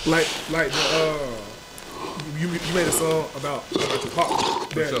 like you made a song about your pop.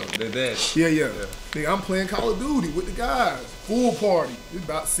 Their dad. Yeah. Nigga, I'm playing Call of Duty with the guys. Full party. It's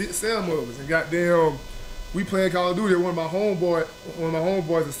about 6-7 of us. And goddamn, we playing Call of Duty. One of my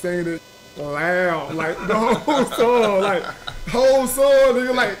homeboys is saying it loud. Like the whole song,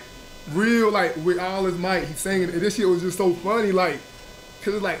 nigga, like real, like with all his mic, he's singing it. And this shit was just so funny, like,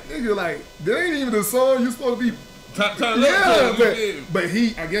 cause it's like, nigga, like, that ain't even the song you supposed to be. But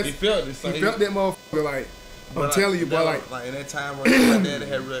I guess he felt this. He felt that motherfucker, like. I'm telling you, boy, like in that time where my dad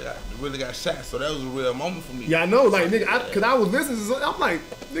had really got shot, so that was a real moment for me. Yeah, I know, like nigga, cause I was listening to something, I'm like,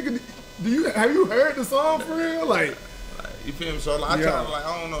 nigga, have you heard the song for real? Like you feel me? So like, I try to like,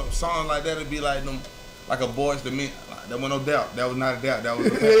 I don't know, songs like that would be like them, like a Boys to Men. Like, that was no doubt. That was not a doubt. That was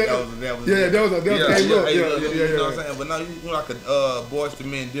a fact. That was yeah. You know what I'm saying? But now you like a Boys to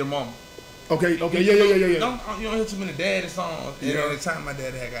Men, Dear Mama. Okay, yeah. You don't hear too many daddy songs. And at the time my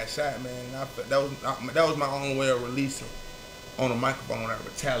dad had got shot, man, that was my own way of releasing on a microphone when I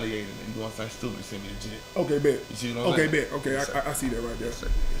retaliated and doing something stupid to send me to jail. Okay, bet. You see what I'm saying? Bet. Okay, I see that right there. Yes, sir.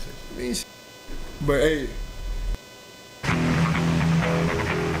 I mean, but hey.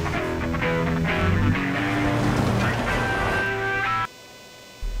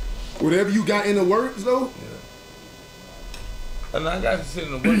 Whatever you got in the works though. Yeah. And I got to sit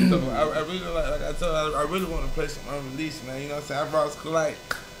in the work stuff. I really like I told you, I really want to play some unreleased, man. You know what I'm saying? I brought like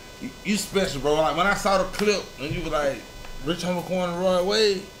you special, bro. Like when I saw the clip and you were like Rich Homie Quan and Roy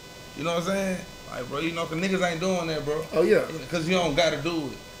Wade, you know what I'm saying? Like, bro, you know, cause niggas ain't doing that, bro. Oh yeah. Cause you don't gotta do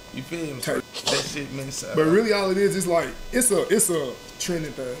it. You feel me? That shit means. But really, all it is like it's a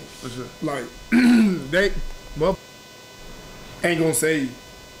trending thing. For sure. Like they ain't gonna say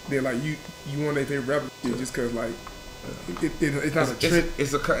that like you want their favorite rapper just cause like. It's not a trend.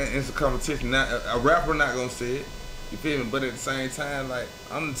 It's a competition. Not a rapper not gonna say it. You feel me? But at the same time, like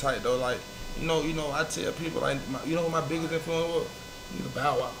I'm the type though. Like you know, I tell people like you know who my biggest influence was? Nigga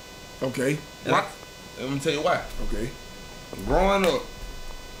Bow Wow. Okay. And I'm gonna tell you why. Okay. Growing up,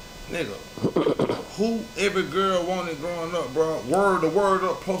 nigga, who every girl wanted growing up, bro? Word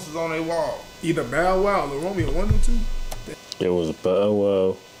up posters on their wall. Either Bow Wow or Romeo 1 or 2. It was Bow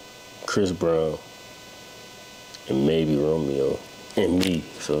Wow, Chris Brown, and maybe Romeo, and me.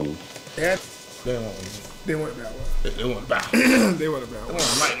 So they want Bow Wow. They want Bow. They want Bow Wow. They want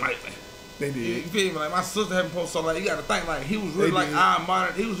Mike. They did. You feel me? Like my sister having posted, so like you gotta think like he was really like our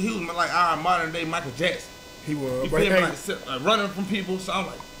modern. He was like our modern day Michael Jackson. He was. You feel me? Like running from people. So I'm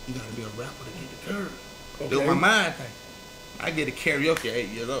like, you gotta be a rapper to get the curve. Okay. That was my mind thing. I get a karaoke at 8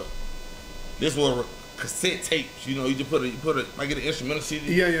 years old. This was cassette tapes. You know, you just put a. I get an instrumental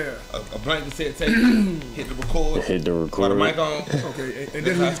CD. Yeah. A blank cassette tape. Hit the record. Put the mic on. Okay, and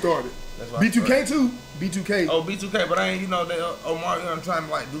then you started. B2K too. B2K. Oh, B2K, but I ain't, you know, Omar, you know, I'm trying to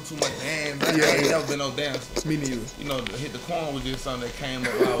like do too much dance. I ain't never been no dancer. Me neither. You know, hit the Quan was just something that came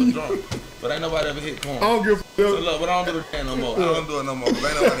up while I was drunk. But ain't nobody ever hit Quan. I don't give a fuck. So look, but I don't do the dance no more. I don't do it no more. But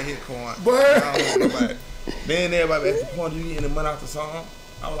ain't nobody hit Quan. But I don't want nobody. Then everybody asked the point, do you get any money off the song?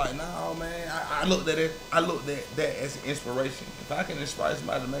 I was like, nah, man. I looked at it. I looked at that as inspiration. If I can inspire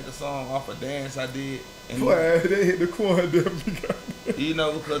somebody to make a song off a dance I did, and boy, they hit the Quan, you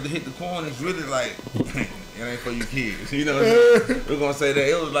know, because to hit the Quan is really like it ain't for you kids. You know, we're gonna say that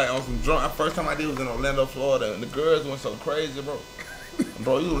it was like on some drunk. First time I did was in Orlando, Florida, and the girls went so crazy, bro.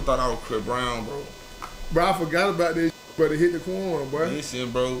 Bro, you would've thought I was Chris Brown, bro. Bro, I forgot about this, but they hit the Quan, bro. Listen,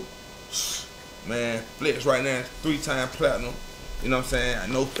 bro, man, Flex right now, 3-time platinum. You know what I'm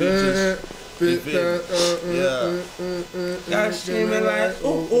saying? No features. Yeah. Got screaming like, ooh,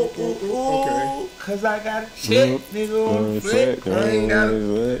 ooh, ooh, ooh. Okay. Cause I got a shit, nigga, on the flick. I ain't got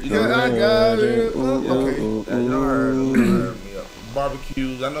it. You know, I got it. Okay. You done heard me up.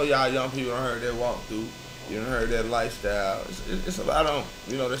 Barbecues. I know y'all young people done heard that walk through. You done heard that lifestyle. It's a lot on,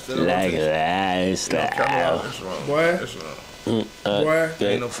 you know, that's still like lifestyle. That's wrong. Boy. That's wrong. Boy.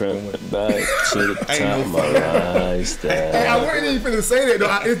 Ain't no from the back to the top Ain't no of my lifestyle. Hey, I wasn't even finna say that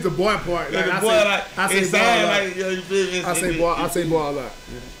though. It's the boy part. Like, The I boy, say, like, I say it boy a sound lot. like, yo, you feel me? I say boy a lot.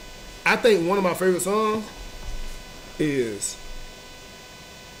 I think one of my favorite songs is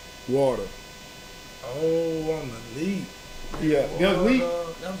Water. Oh, on the leak. Yeah, that was Leak.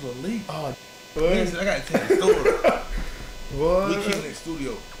 That was a leak. Oh, Listen, I gotta tell you a story. what? We came in the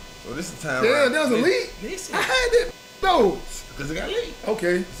studio, so this is time. Yeah, right? that was a leak. Listen, I had that. No. because it got leaked.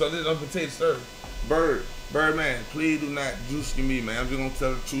 Okay. So this I'm gonna tell you the story. Birdman, please do not juice me, man. I'm just gonna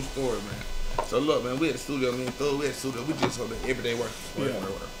tell the true story, man. So look, man, we at the studio, me and Thug, we at the studio. We just hold the everyday work.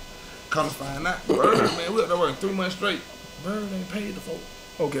 Come to find out, Bird, man, we up there working 3 months straight. Bird ain't paid the folk.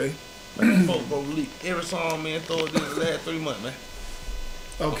 Okay. Man, them folk go leak every song, man. Thug did the last 3 months, man.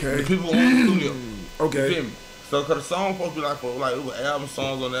 Okay. The people on the studio. Okay. You feel me? So, cause the song supposed to be like it was album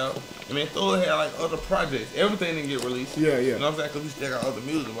songs on there. I mean, Thor had like other projects. Everything didn't get released. Yeah, yeah. You know what I'm saying? Cause we still got other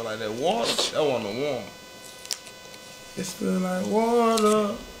music, but like that water, that wasn't no warm. It's feel like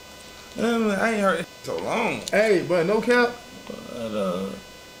water. I ain't heard it so long. Hey, but no cap. But,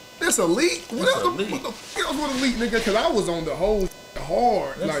 That's a leak. What That's a else? leak. What the fuck else with a leak, nigga? Cause I was on the whole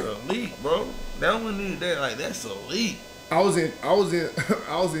hard. that's Like a leak, bro. That one need that. Like that's a leak. I was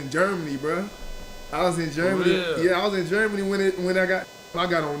in Germany, bro. I was in Germany. real? Yeah, I was in Germany when I got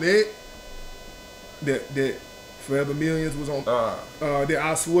on that. That Forever Millions was on. That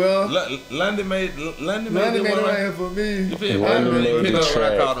I swear. London made London it made one it right. right for me. You feel me? London London made made the it what I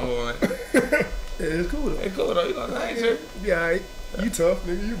track. called them on. Yeah, it's cool though. Hey, cool though. You know what I'm saying? You be alright. You tough,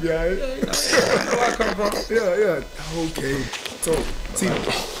 nigga. You be alright. Yeah, you know where I come from. Yeah. Okay. So, see.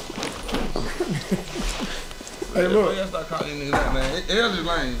 Hey, Look, look. you gotta start calling these niggas that, man. L's is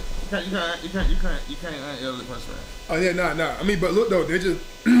lame. You can't L is punch, man. Oh yeah, nah. I mean, but look though, they're just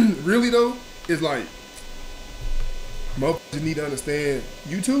really though. It's like motherfuckers need to understand.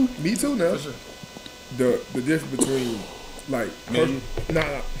 You too, me too. Now For sure. the difference between like Me and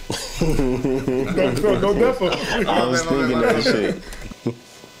nah. no difference. I was thinking that shit.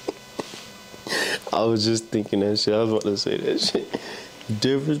 I was just thinking that shit. I was about to say that shit.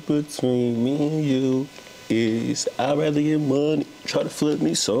 Difference between me and you is I'd rather get money, try to flip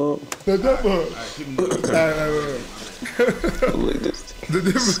me some. No difference. Alright, keep them going. Look, this The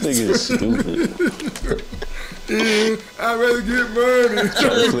difference. nigga is stupid. I'd rather get money. Try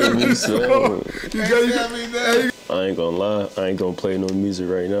to flip me some. You got I ain't gonna lie, I ain't gonna play no music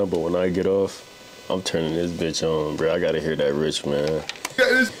right now, but when I get off, I'm turning this bitch on, bro. I gotta hear that Rich, man. got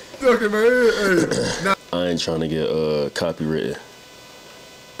this stuck in my head. Hey. Nah, I ain't trying to get copyrighted,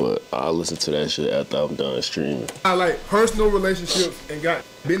 but I'll listen to that shit after I'm done streaming. I like personal relationships and got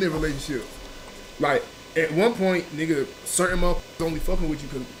business relationships. Like at one point, nigga, certain motherfuckers only fucking with you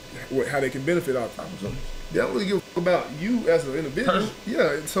because how they can benefit off you. They don't really give a fuck about you as an individual.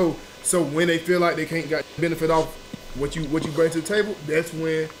 Yeah. So when they feel like they can't got benefit off what you bring to the table, that's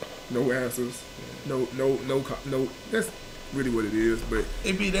when no answers, no. That's really what it is. But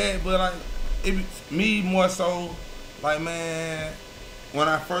It be that, but like, it be me more so, like, man, when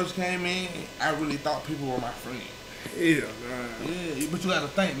I first came in, I really thought people were my friend. yeah, nah. Yeah, but you gotta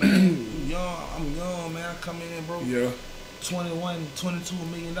think, man, you young, I'm young, man, I come in, bro, Yeah. 21, $22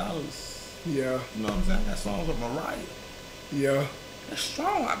 million. Yeah. You know what I'm saying? I got songs with Mariah. Yeah. That's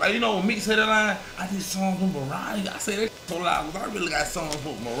strong. You know, when Meek said that line, I did songs with Mariah. I said that so loud because I really got songs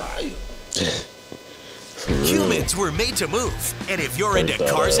with Mariah. Humans were made to move, and if you're into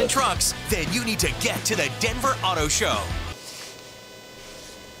cars and trucks, then you need to get to the Denver Auto Show.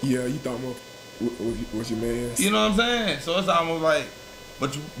 Yeah, you thought more what's your man? You know what I'm saying? So it's almost like,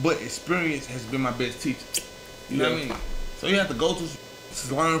 but experience has been my best teacher. You know what I mean? So you have to go to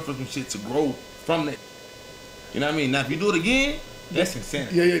learn from some shit to grow from that. You know what I mean? Now if you do it again, that's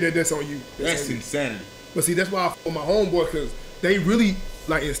insanity. Yeah, that's on you. That's on you. insanity. But see, that's why I fought my homeboy, because they really,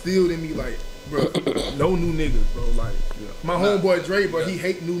 like instilled in me, like, bro, no new niggas, bro. Like, my homeboy Dre, bro, he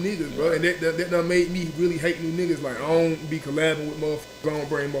hate new niggas, bro, and that done made me really hate new niggas. Like, I don't be collabing with motherfuckers. I don't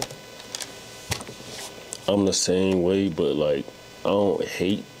bring motherfuckers. I'm the same way, but like, I don't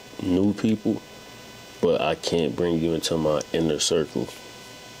hate new people, but I can't bring you into my inner circle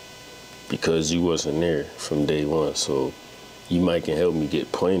because you wasn't there from day one. So you might can help me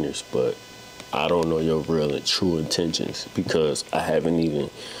get pointers, but I don't know your real and true intentions because I haven't even,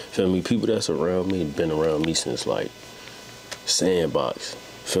 feel me, people that's around me been around me since like Sandbox.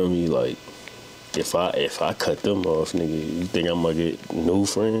 Feel me, like if I cut them off, nigga, you think I'm gonna get new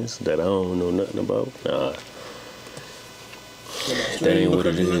friends that I don't know nothing about? Nah. That ain't what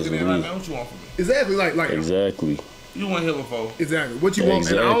it is. Right now, what you want from me? Exactly, like exactly. You weren't here before. Exactly. What you want?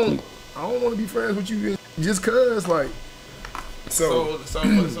 Exactly. And I don't want to be friends with you just cause, like. So how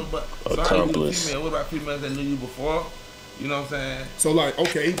you do accomplice. female? What about females that knew you before? You know what I'm saying? So like,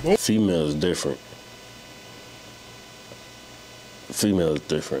 okay, boom. Females different. Females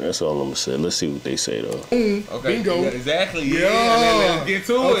different. That's all I'm gonna say. Let's see what they say though. Okay. Bingo. Yeah, exactly. Yeah. Let's get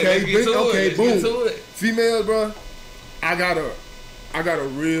to it. Okay. Let's Boom. get to it. Females, bro. I got a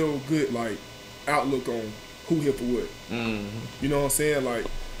real good like outlook on who here for what. You know what I'm saying? Like,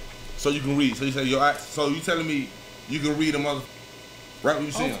 so you can read. So you say so you telling me you can read a mother right when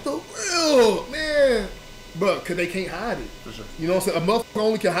you see them? For real, man. Bro, cause they can't hide it. For sure. You know what I'm saying? A motherfucker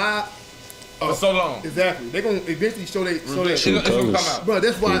only can hide for so long. Exactly. They gonna eventually show they true colors. Come out. Bro,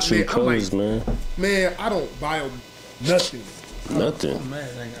 that's why true colors, man. Man, I don't buy them nothing. Nothing. Oh,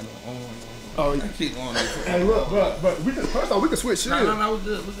 man, I ain't got no on. Oh, I keep on this. Hey, look, bro, we can, first off, we can switch shit. No, we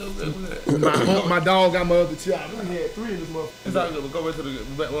good. My dog got my other child. I really had 3 in this motherfucker. It's all good. We'll go back to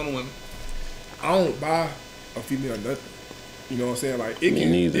the women. I don't buy a female nothing. You know what I'm saying? Like, it Me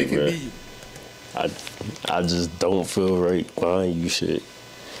can, neither, it can bro. be. I just don't feel right buying you shit.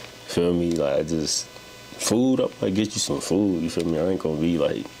 Feel me? Like, I just, food, I might get you some food. You feel me? I ain't gonna be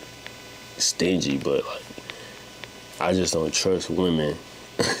like stingy, but like, I just don't trust women.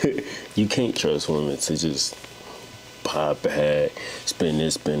 You can't trust women to just buy a bag, spend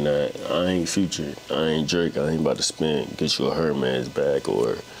this, spend that. I ain't Future. I ain't Drake. I ain't about to get you a Hermes bag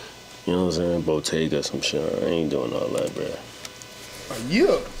or, you know what I'm saying, Bottega, some shit. I ain't doing all that, bro. A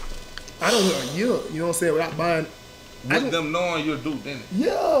year. I don't know, a year. You know what I'm saying? Without buying. With them knowing you're a dude, then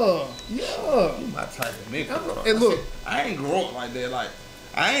Yeah. you my type of nigga, bro. And look, I ain't grow up like that. Like,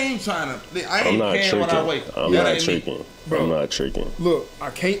 I ain't trying to. I I'm ain't not caring what I weigh. tricking. I'm not tricking. Bro. I'm not tricking. look, I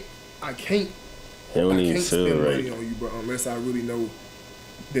can't He don't even feel spend right. money on you, bro, unless I really know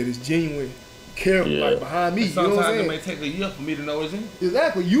that it's genuine care Yeah. like behind me. You know what I'm Sometimes it saying? may take a year for me to know it's in.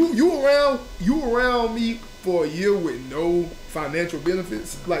 Exactly. You around me for a year with no financial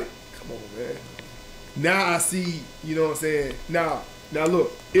benefits. Like, come on, man. Now I see, you know what I'm saying? Now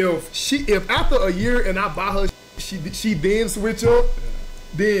look, if after a year and I buy her she then switch up,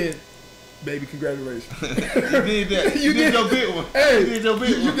 then baby, congratulations. You did that. You did your big one. Hey, you did your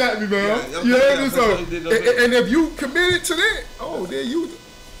big one. You got me, man. Yeah, you heard me? So, you did your big one. and if you committed to that,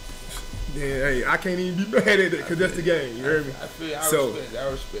 then hey, I can't even be mad at that because that's the game. You heard me? I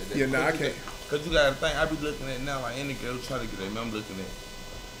respect that. Yeah, nah, I can't. Because you got to think, I be looking at now like any girl try to get at me, I'm looking at.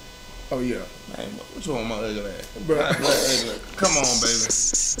 Oh yeah. Man, what you want my ugly ass? Bro. Come on, baby.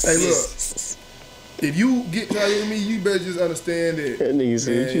 Hey, look. If you get tired with me, you better just understand that. That nigga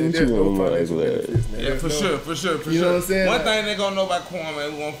said, man, what there's you no want my financial ugly benefits, man. Yeah, There's for no- sure. You know what I'm saying? One Like- thing they gonna know about Quan,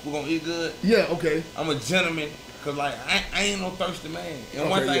 man, we gonna eat good. Yeah, okay. I'm a gentleman, cause like I ain't no thirsty man. And Okay,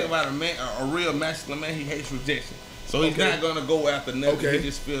 one thing yeah. about a man, a real masculine man, he hates rejection. So he's Okay. not gonna go after nothing. Okay. He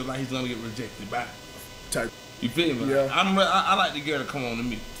just feels like he's gonna get rejected by. Type. You feel me? Yeah. I like the girl to come on to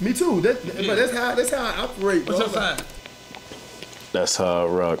me. Me too. But that's how I operate. What's bro. your sign? That's how I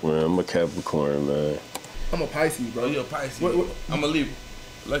rock, man. I'm a Capricorn, man. I'm a Pisces, bro. Oh, you're a Pisces. What- I'm a Libra.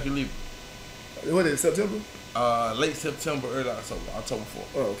 Lucky Libra. What is it, September? Late September, early October 4th.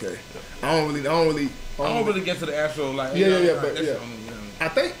 Oh, okay. I don't really Get to the actual like. Yeah, hey, but that's yeah. what I mean, you know what I mean? I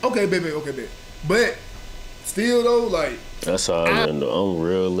think okay, baby. But still though, like That's how I am. I'm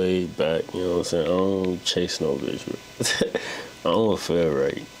real laid back. You know what I'm saying? I don't chase no bitch. Bro. I don't feel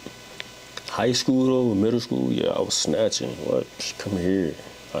right. High school though, middle school, yeah, I was snatching. What? Come here.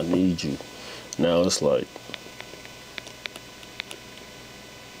 I need you. Now it's like,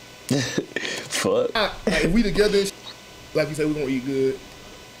 fuck. if we together, and like you said, we gonna eat good.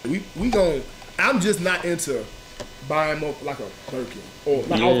 We gon' I'm just not into buying more like a Birkin or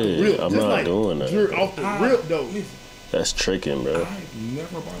like off the rip. I'm just not like doing that. Off the rip though. That's tricking, bro. I've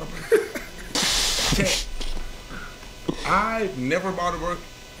never bought a Birkin. I've never bought a Birkin.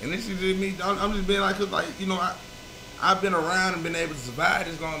 And this is just me. I'm just being like, 'cause like, you know, I've been around and been able to survive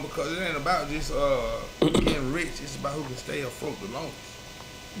this long because it ain't about just getting rich. It's about who can stay afloat the longest.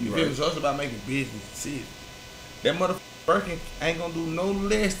 You feel me? So it's about making business decisions. That motherfucker Birkin ain't gonna do no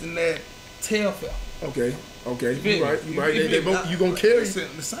less than that tail fell. Okay. You right. They both, you gonna carry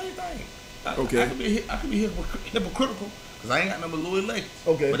the same thing. Okay. I could be hypocritical because I ain't got no Louis Lakers.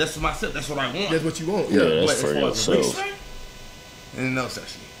 Okay. But that's for myself. That's what I want. That's what you want. Yeah, Yeah. that's for yourself. And no such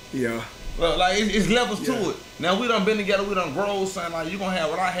shit. Yeah. Well, like it's levels to it. Now we done been together, we done grown, son. Like you gonna have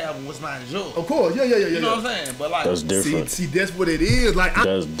what I have and what's mine is yours. Of course, yeah. You know what I'm saying? But like, that's different. See, that's what it is. Like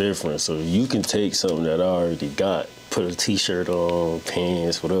that's different. So you can take something that I already got, put a t-shirt on,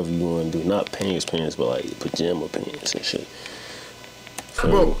 pants, whatever you want to do. Not pants, but like pajama pants and shit. So,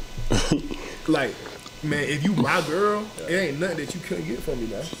 bro, like, man, if you my girl, it ain't nothing that you couldn't get from me,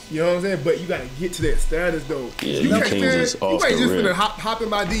 man. You know what I'm saying? But you gotta get to that status though. Yeah, you can't just off you ain't the just rip. finna hop in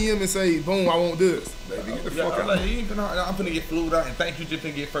my DM and say, boom, I want this. Baby, get the fuck out. Like, you ain't finna, I'm finna get flued out and think you just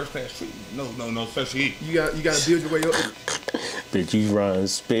finna get first class treatment. No, such shit. You gotta build your way up. Bitch, you riding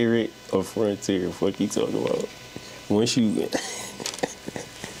Spirit or Frontier? What you talking about? Once you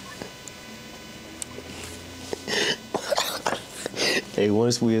hey,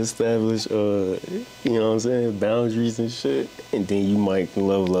 once we establish, you know what I'm saying, boundaries and shit, and then you might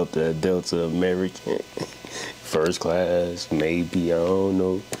level up that Delta American, first class, maybe, I don't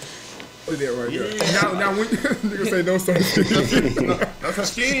know. Look at that right there. Now when niggas say no such shit. That's a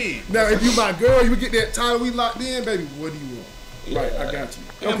scheme. Now if you my girl, you get that title, we locked in, baby. What do you want? Right, I got you.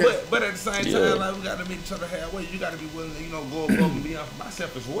 Okay. But at the same time, like we gotta meet each other halfway. You gotta be willing to, go above and beyond for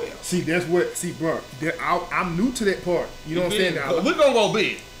myself as well. See, that's what. See, bro, I'm new to that part. You know what I'm saying? Now, we're gonna go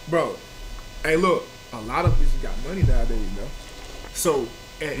big, bro. Hey, look, a lot of bitches got money nowadays, you know. So,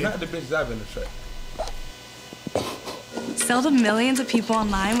 not the bitches I've been attracted. Sell to millions of people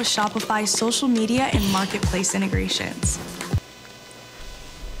online with Shopify's social media and marketplace integrations.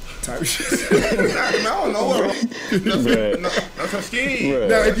 Type shit. I don't know what. That's a scheme. Right.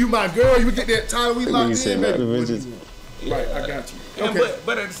 Now, if you my girl, you get that title, we locked in, baby. Right, I got you. Okay.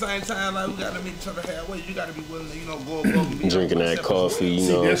 But at the same time, like we gotta meet each other halfway. You gotta be willing to, go above and beyond. Drinking that coffee, you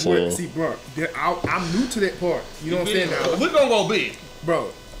know what I'm saying? See, bro, I'm new to that part. You know what I'm saying? Now, we're gonna go big,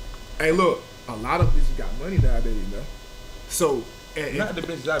 bro. Hey, look, a lot of bitches got money nowadays, you know. So. Not the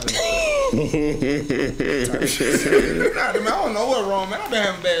bitches I've been. I don't know what's wrong, man. I've been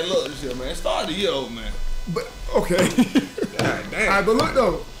having bad luck this year, man. It started a year old, man. But okay. God damn. Alright, but look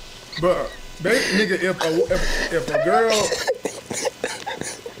though, bro, nigga, if a girl.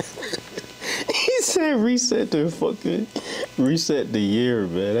 He said reset the year,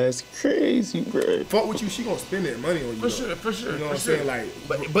 man. That's crazy, bro. Fuck with you, she gonna spend that money on you. For sure. You know what I'm saying? Like,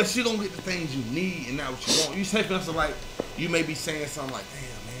 but she gonna get the things you need and not what you want. You say something like, you may be saying something like, damn,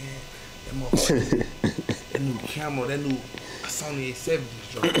 man, that motherfucker, that new camera, that new Sony A7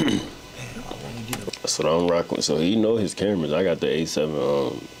 just dropped. Damn, I wanna get it. That's what I'm rocking with. So he know his cameras. I got the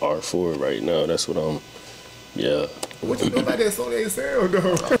A7 R4 right now. That's what I'm. Yeah. What you know about that Sony A7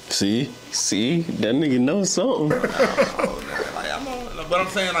 though? See, that nigga knows something. But I'm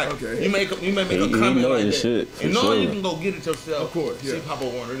saying, like, okay. you may make a comment like that, shit, and knowing you can go get it yourself. Of course, yeah. See, Papa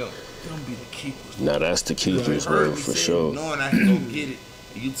Warner, them be the keepers. Nah, that's the keepers, bro, for sure. Knowing I can go get it,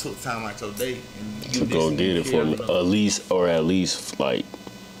 and you took time out your day and you go get it for me, at least like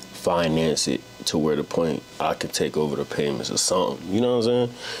finance it to where the point I could take over the payments or something. You know what I'm saying?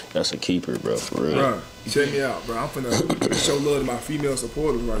 That's a keeper, bro, for real. Bro, check me out, bro. I'm finna show love to my female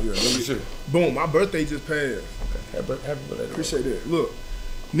supporters right here. Sure. Boom, my birthday just passed. Happy birthday. Appreciate that. Look,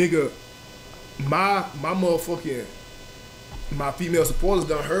 nigga, my motherfucking, my female supporters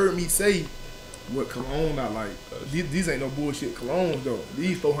done heard me say what cologne I like. These ain't no bullshit colognes though.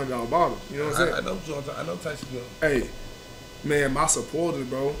 These $400 bottles. You know what I'm saying? I know types of girl. Hey, man, my supporters,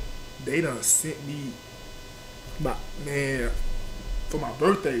 bro, they done sent me for my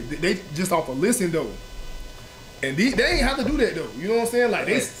birthday. They just off a listen though. And they ain't have to do that though. You know what I'm saying? Like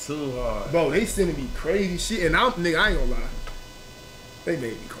that's too hard. Bro, they sending me crazy shit, and I ain't gonna lie. They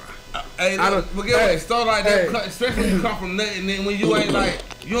made me cry. Hey, look, forget what stuff like that, especially when you come from nothing, and then when you ain't like,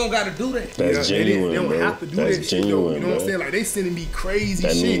 you don't got to do that. That's genuine, they don't have to do that shit though. You know what I'm saying? Like they sending me crazy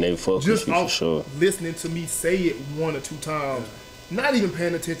shit. That mean they fuck just with you off for sure. Listening to me say it 1 or 2 times. Not even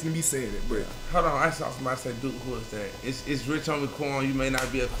paying attention to me saying it, but hold on, I saw somebody say, "Dude, who is that?" It's Rich Homie Quan. You may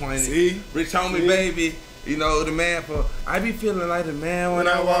not be acquainted. See? Rich Homie Baby. You know the man for. I be feeling like the man when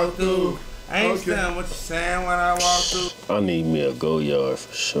I walk through. I ain't saying what you saying when I walk through. I need me a go yard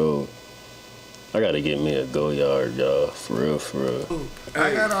for sure. I gotta get me a go yard, y'all. For real, for real.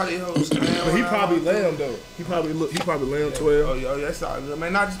 I got all these hoes. But he probably lamb though. He probably lamb 12. Oh, yeah, that's all good,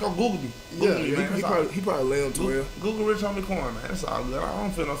 man. Now just go Google me. Google me, man. He probably lamb 12. Google Rich Homie Quan, man. That's all good. I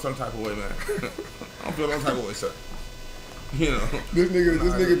don't feel no some type of way, man. I don't feel no type of way, sir. You know.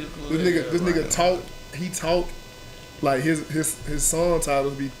 This nigga talk. He talk like his song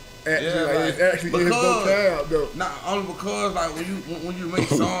titles be actually it's actually in his vocab though. Not only because like when you make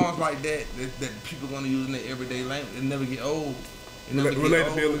songs like that people gonna use in their everyday language, it never get old.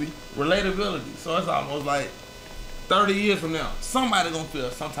 Relatability. So it's almost like 30 years from now, somebody gonna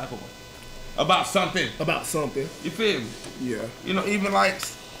feel some type of way about something. You feel me? Yeah. You know, even like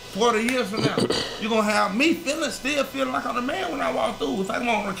 40 years from now, you gonna have me still feeling like I'm the man when I walk through. It's like I'm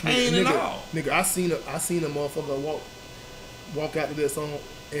on a cane and all. Nigga, I seen a motherfucker walk out to that song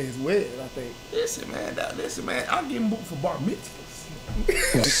in his wedding, I think. Listen, man, I'm getting booked for bar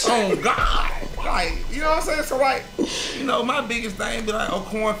mitzvahs. Oh God, like you know what I'm saying. So like, you know, my biggest thing be like, oh,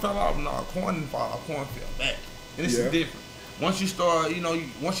 Quan fell off. No, Quan didn't fall off. Quan fell back, and it's different. Once you start, you know,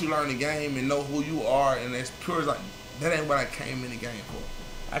 once you learn the game and know who you are, and as pure as like, that ain't what I came in the game for.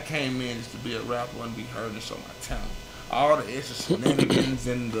 I came in just to be a rapper and be heard and show my talent. All the extra shenanigans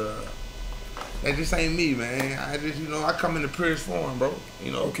and that just ain't me, man. I just, you know, I come in the purest form, bro.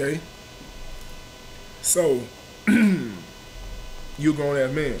 You know. Okay. So, you a grown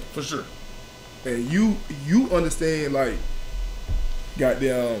ass man. For sure. And you understand, like,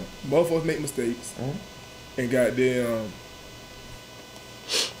 goddamn, motherfuckers make mistakes. And goddamn,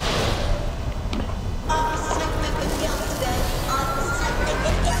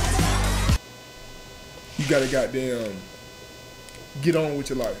 you gotta goddamn get on with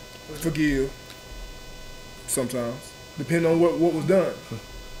your life. Forgive. Sometimes. Depending on what was done.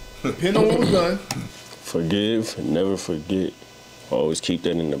 Forgive, never forget. Always keep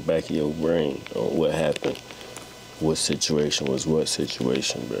that in the back of your brain on what happened. What situation was what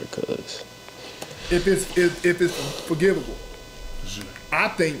situation, because if it's forgivable. I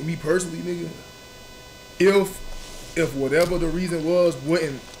think, me personally, nigga, if whatever the reason was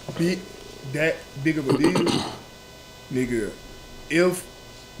wasn't that big of a deal, nigga, if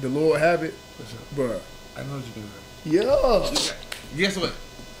the Lord have it, bruh. I know what you're doing. Yeah. Guess what?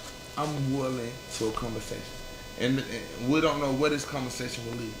 I'm willing to a conversation. And we don't know where this conversation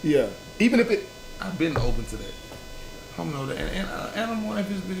will lead. Yeah. Even if it... I've been open to that. I know that. And I'm one of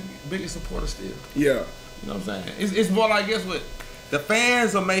his biggest supporters still. Yeah. You know what I'm saying? It's more like, guess what? The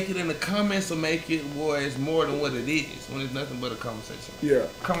fans will make it and the comments will make it where it's more than what it is when it's nothing but a conversation. Yeah.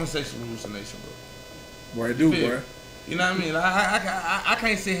 Conversation rules the nation, bro. Boy, I do, boy. You know what I mean? I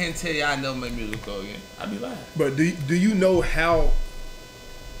can't sit here and tell you I never make music go again. I'd be lying. But do you know how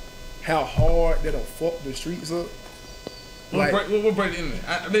hard that'll fuck the streets up? We'll break the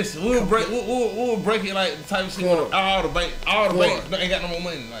internet. Listen, we'll break it like the type of shit. All the banks ain't got no more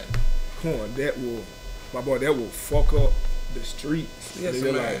money. Like, Quan, that will fuck up the streets. Yes,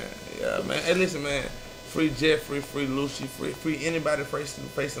 man. Yeah, man. Hey, listen, man. Free Jeffrey, free Lucy, free anybody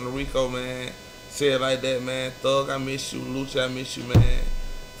facing the Rico, man. Say it like that, man. Thug, I miss you. Lucci, I miss you, man.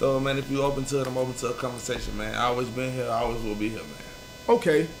 So, man, if you open to it, I'm open to a conversation, man. I always been here. I always will be here, man.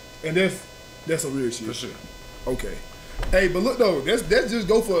 Okay, and that's some real shit. For sure. Okay. Hey, but look though, that's just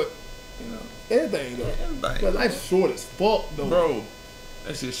go for, you know, anything though. Everything. But life's short as fuck though. Bro,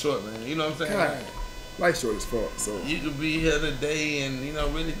 that shit's short, man. You know what I'm saying? God, life's short as fuck. So you could be here today and, you know,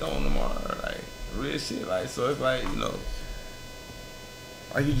 really gone tomorrow, like real shit. Like, so it's like, you know,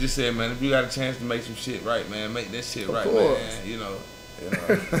 like you just said, man, if you got a chance to make some shit right, man, make that shit right, man. You know.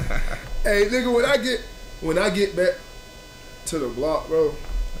 Hey, nigga, when I get back to the block, bro,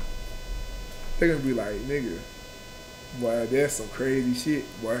 they're gonna be like, nigga, boy, that's some crazy shit,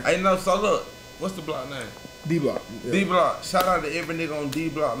 boy. Hey, no, so look, what's the block name? D Block. Yeah. D Block. Shout out to every nigga on D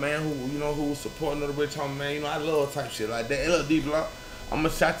Block, man, who was supporting the Rich Homie, man. You know, I love type shit like that. Hey, look, D Block, I'm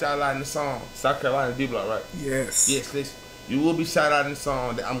gonna shout y'all out in the song. South Carolina, D Block, right? Yes. Yes, listen. You will be shout out in the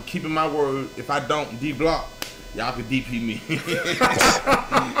song. I'm keeping my word. If I don't, D Block, y'all can DP me.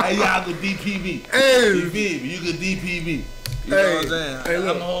 Hey, y'all can DP me. Hey. You can DP me. You know what I'm saying? Hey, I'm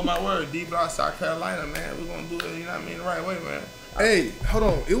gonna hold my word. D Block, South Carolina, man. We're gonna do it, you know what I mean, the right way, man. Hey, hold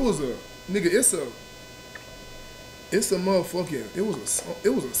on. It was a nigga, it's a motherfucking, it was a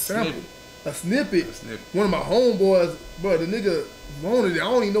sample. A snippet. One of my homeboys, bro, the nigga wanted it. I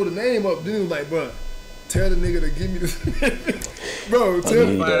don't even know the name of it. Then he was like, bro, tell the nigga to give me the snippet. Bro, tell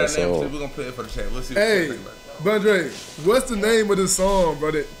me. We're gonna play it for the chat. We'll see. Hey, Bundre, what's the name of the song,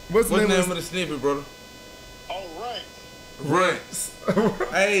 brother? What's the name of the snippet, brother? Rents.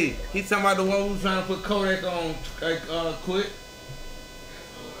 Hey, he talking about the one who's trying to put Kodak on quick.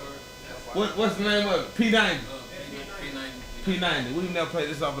 What's the name of it? P90. P90. We never played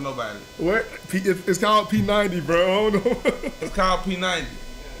this off of nobody. What? It's called P90, bro. I don't know. It's called P90.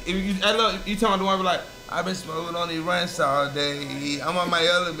 I love you talking to one like, I've been smoking on these rents all day. I'm on my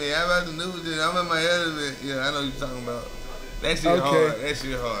element. I'm about to lose it. I'm on my element. Yeah, I know what you're talking about. That shit hard. That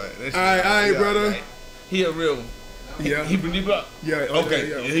shit hard. All right, brother. He a real one. Yeah. He from D-Block? Yeah. Okay.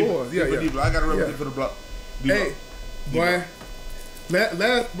 Yeah, of course. Yeah. D-Block. I got to represent for the block. Hey, boy.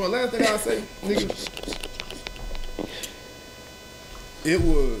 Last thing I'll say, nigga. It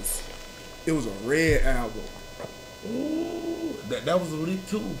was a red album. Ooh, that was a leak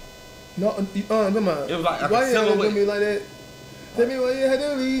too. No, come on. It was like why you silhouette. do me like that? Tell me why you had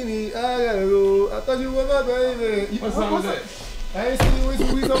to leave me. I gotta go. I thought you were my baby. What song was that? I ain't seen you with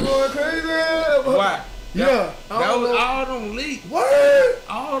we so going crazy. Why? Yeah. That was all them leaks. What?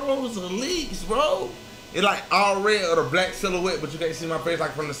 All those are leaks, bro. It's like all red or the black silhouette, but you can't see my face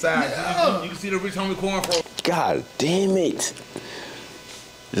like from the side. Yeah. You can see the rich homie Quan from. God damn it.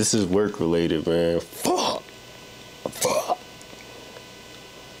 This is work related, man. Fuck.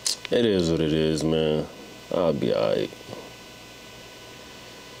 It is what it is, man. I'll be alright.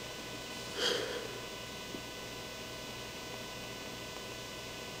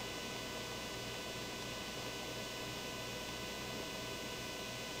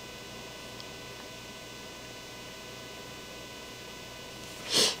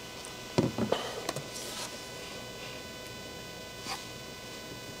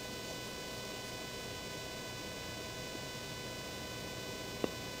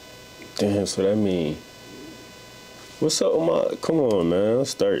 Damn, so that mean, what's up with my, come on, man, let's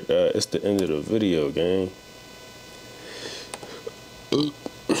start that. It's the end of the video, gang.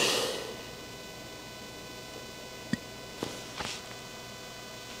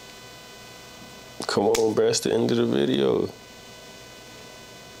 Come on, bro, it's the end of the video.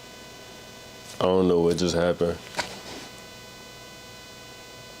 I don't know what just happened.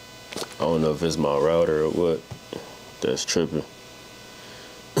 I don't know if it's my router or what. That's tripping.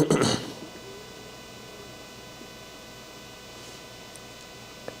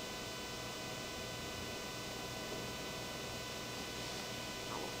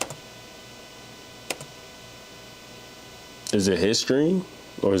 Is it his stream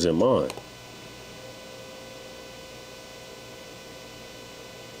or is it mine?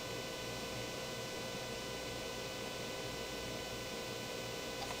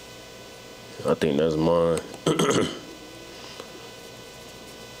 I think that's mine. I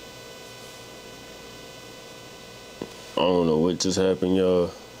don't know what just happened,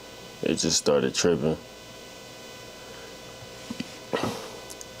 y'all. It just started tripping.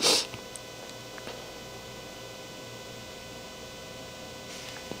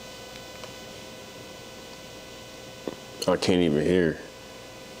 I can't even hear.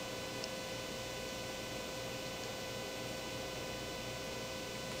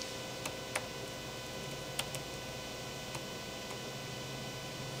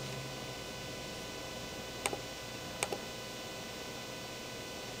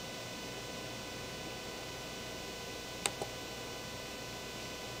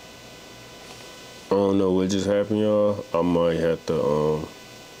 I don't know what just happened, y'all. I might have to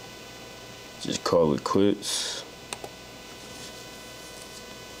just call it quits.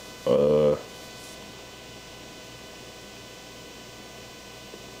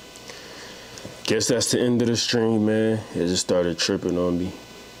 Guess that's the end of the stream, man. It just started tripping on me.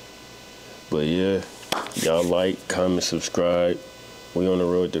 But yeah, y'all like, comment, subscribe. We on the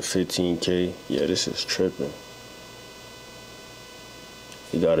road to 15K. Yeah, this is tripping.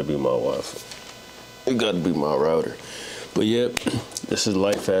 It gotta be my Wi-Fi. It gotta be my router. But yep, this is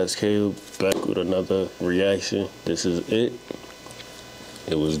Life as Calieb, back with another reaction. This is it.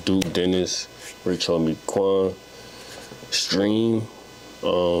 It was Duke Dennis, Rich Homie Quan, stream,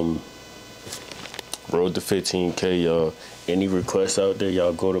 road to 15K, y'all. Any requests out there,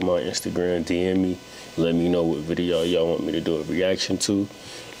 y'all go to my Instagram, DM me, let me know what video y'all want me to do a reaction to,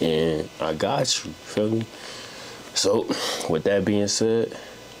 and I got you, feel me? So, with that being said,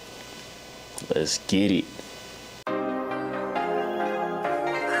 let's get it.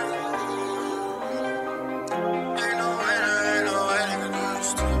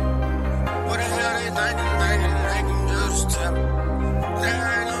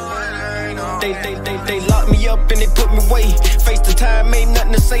 They locked me up and they put me away. Face the time, ain't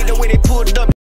nothing to say the way they pulled up.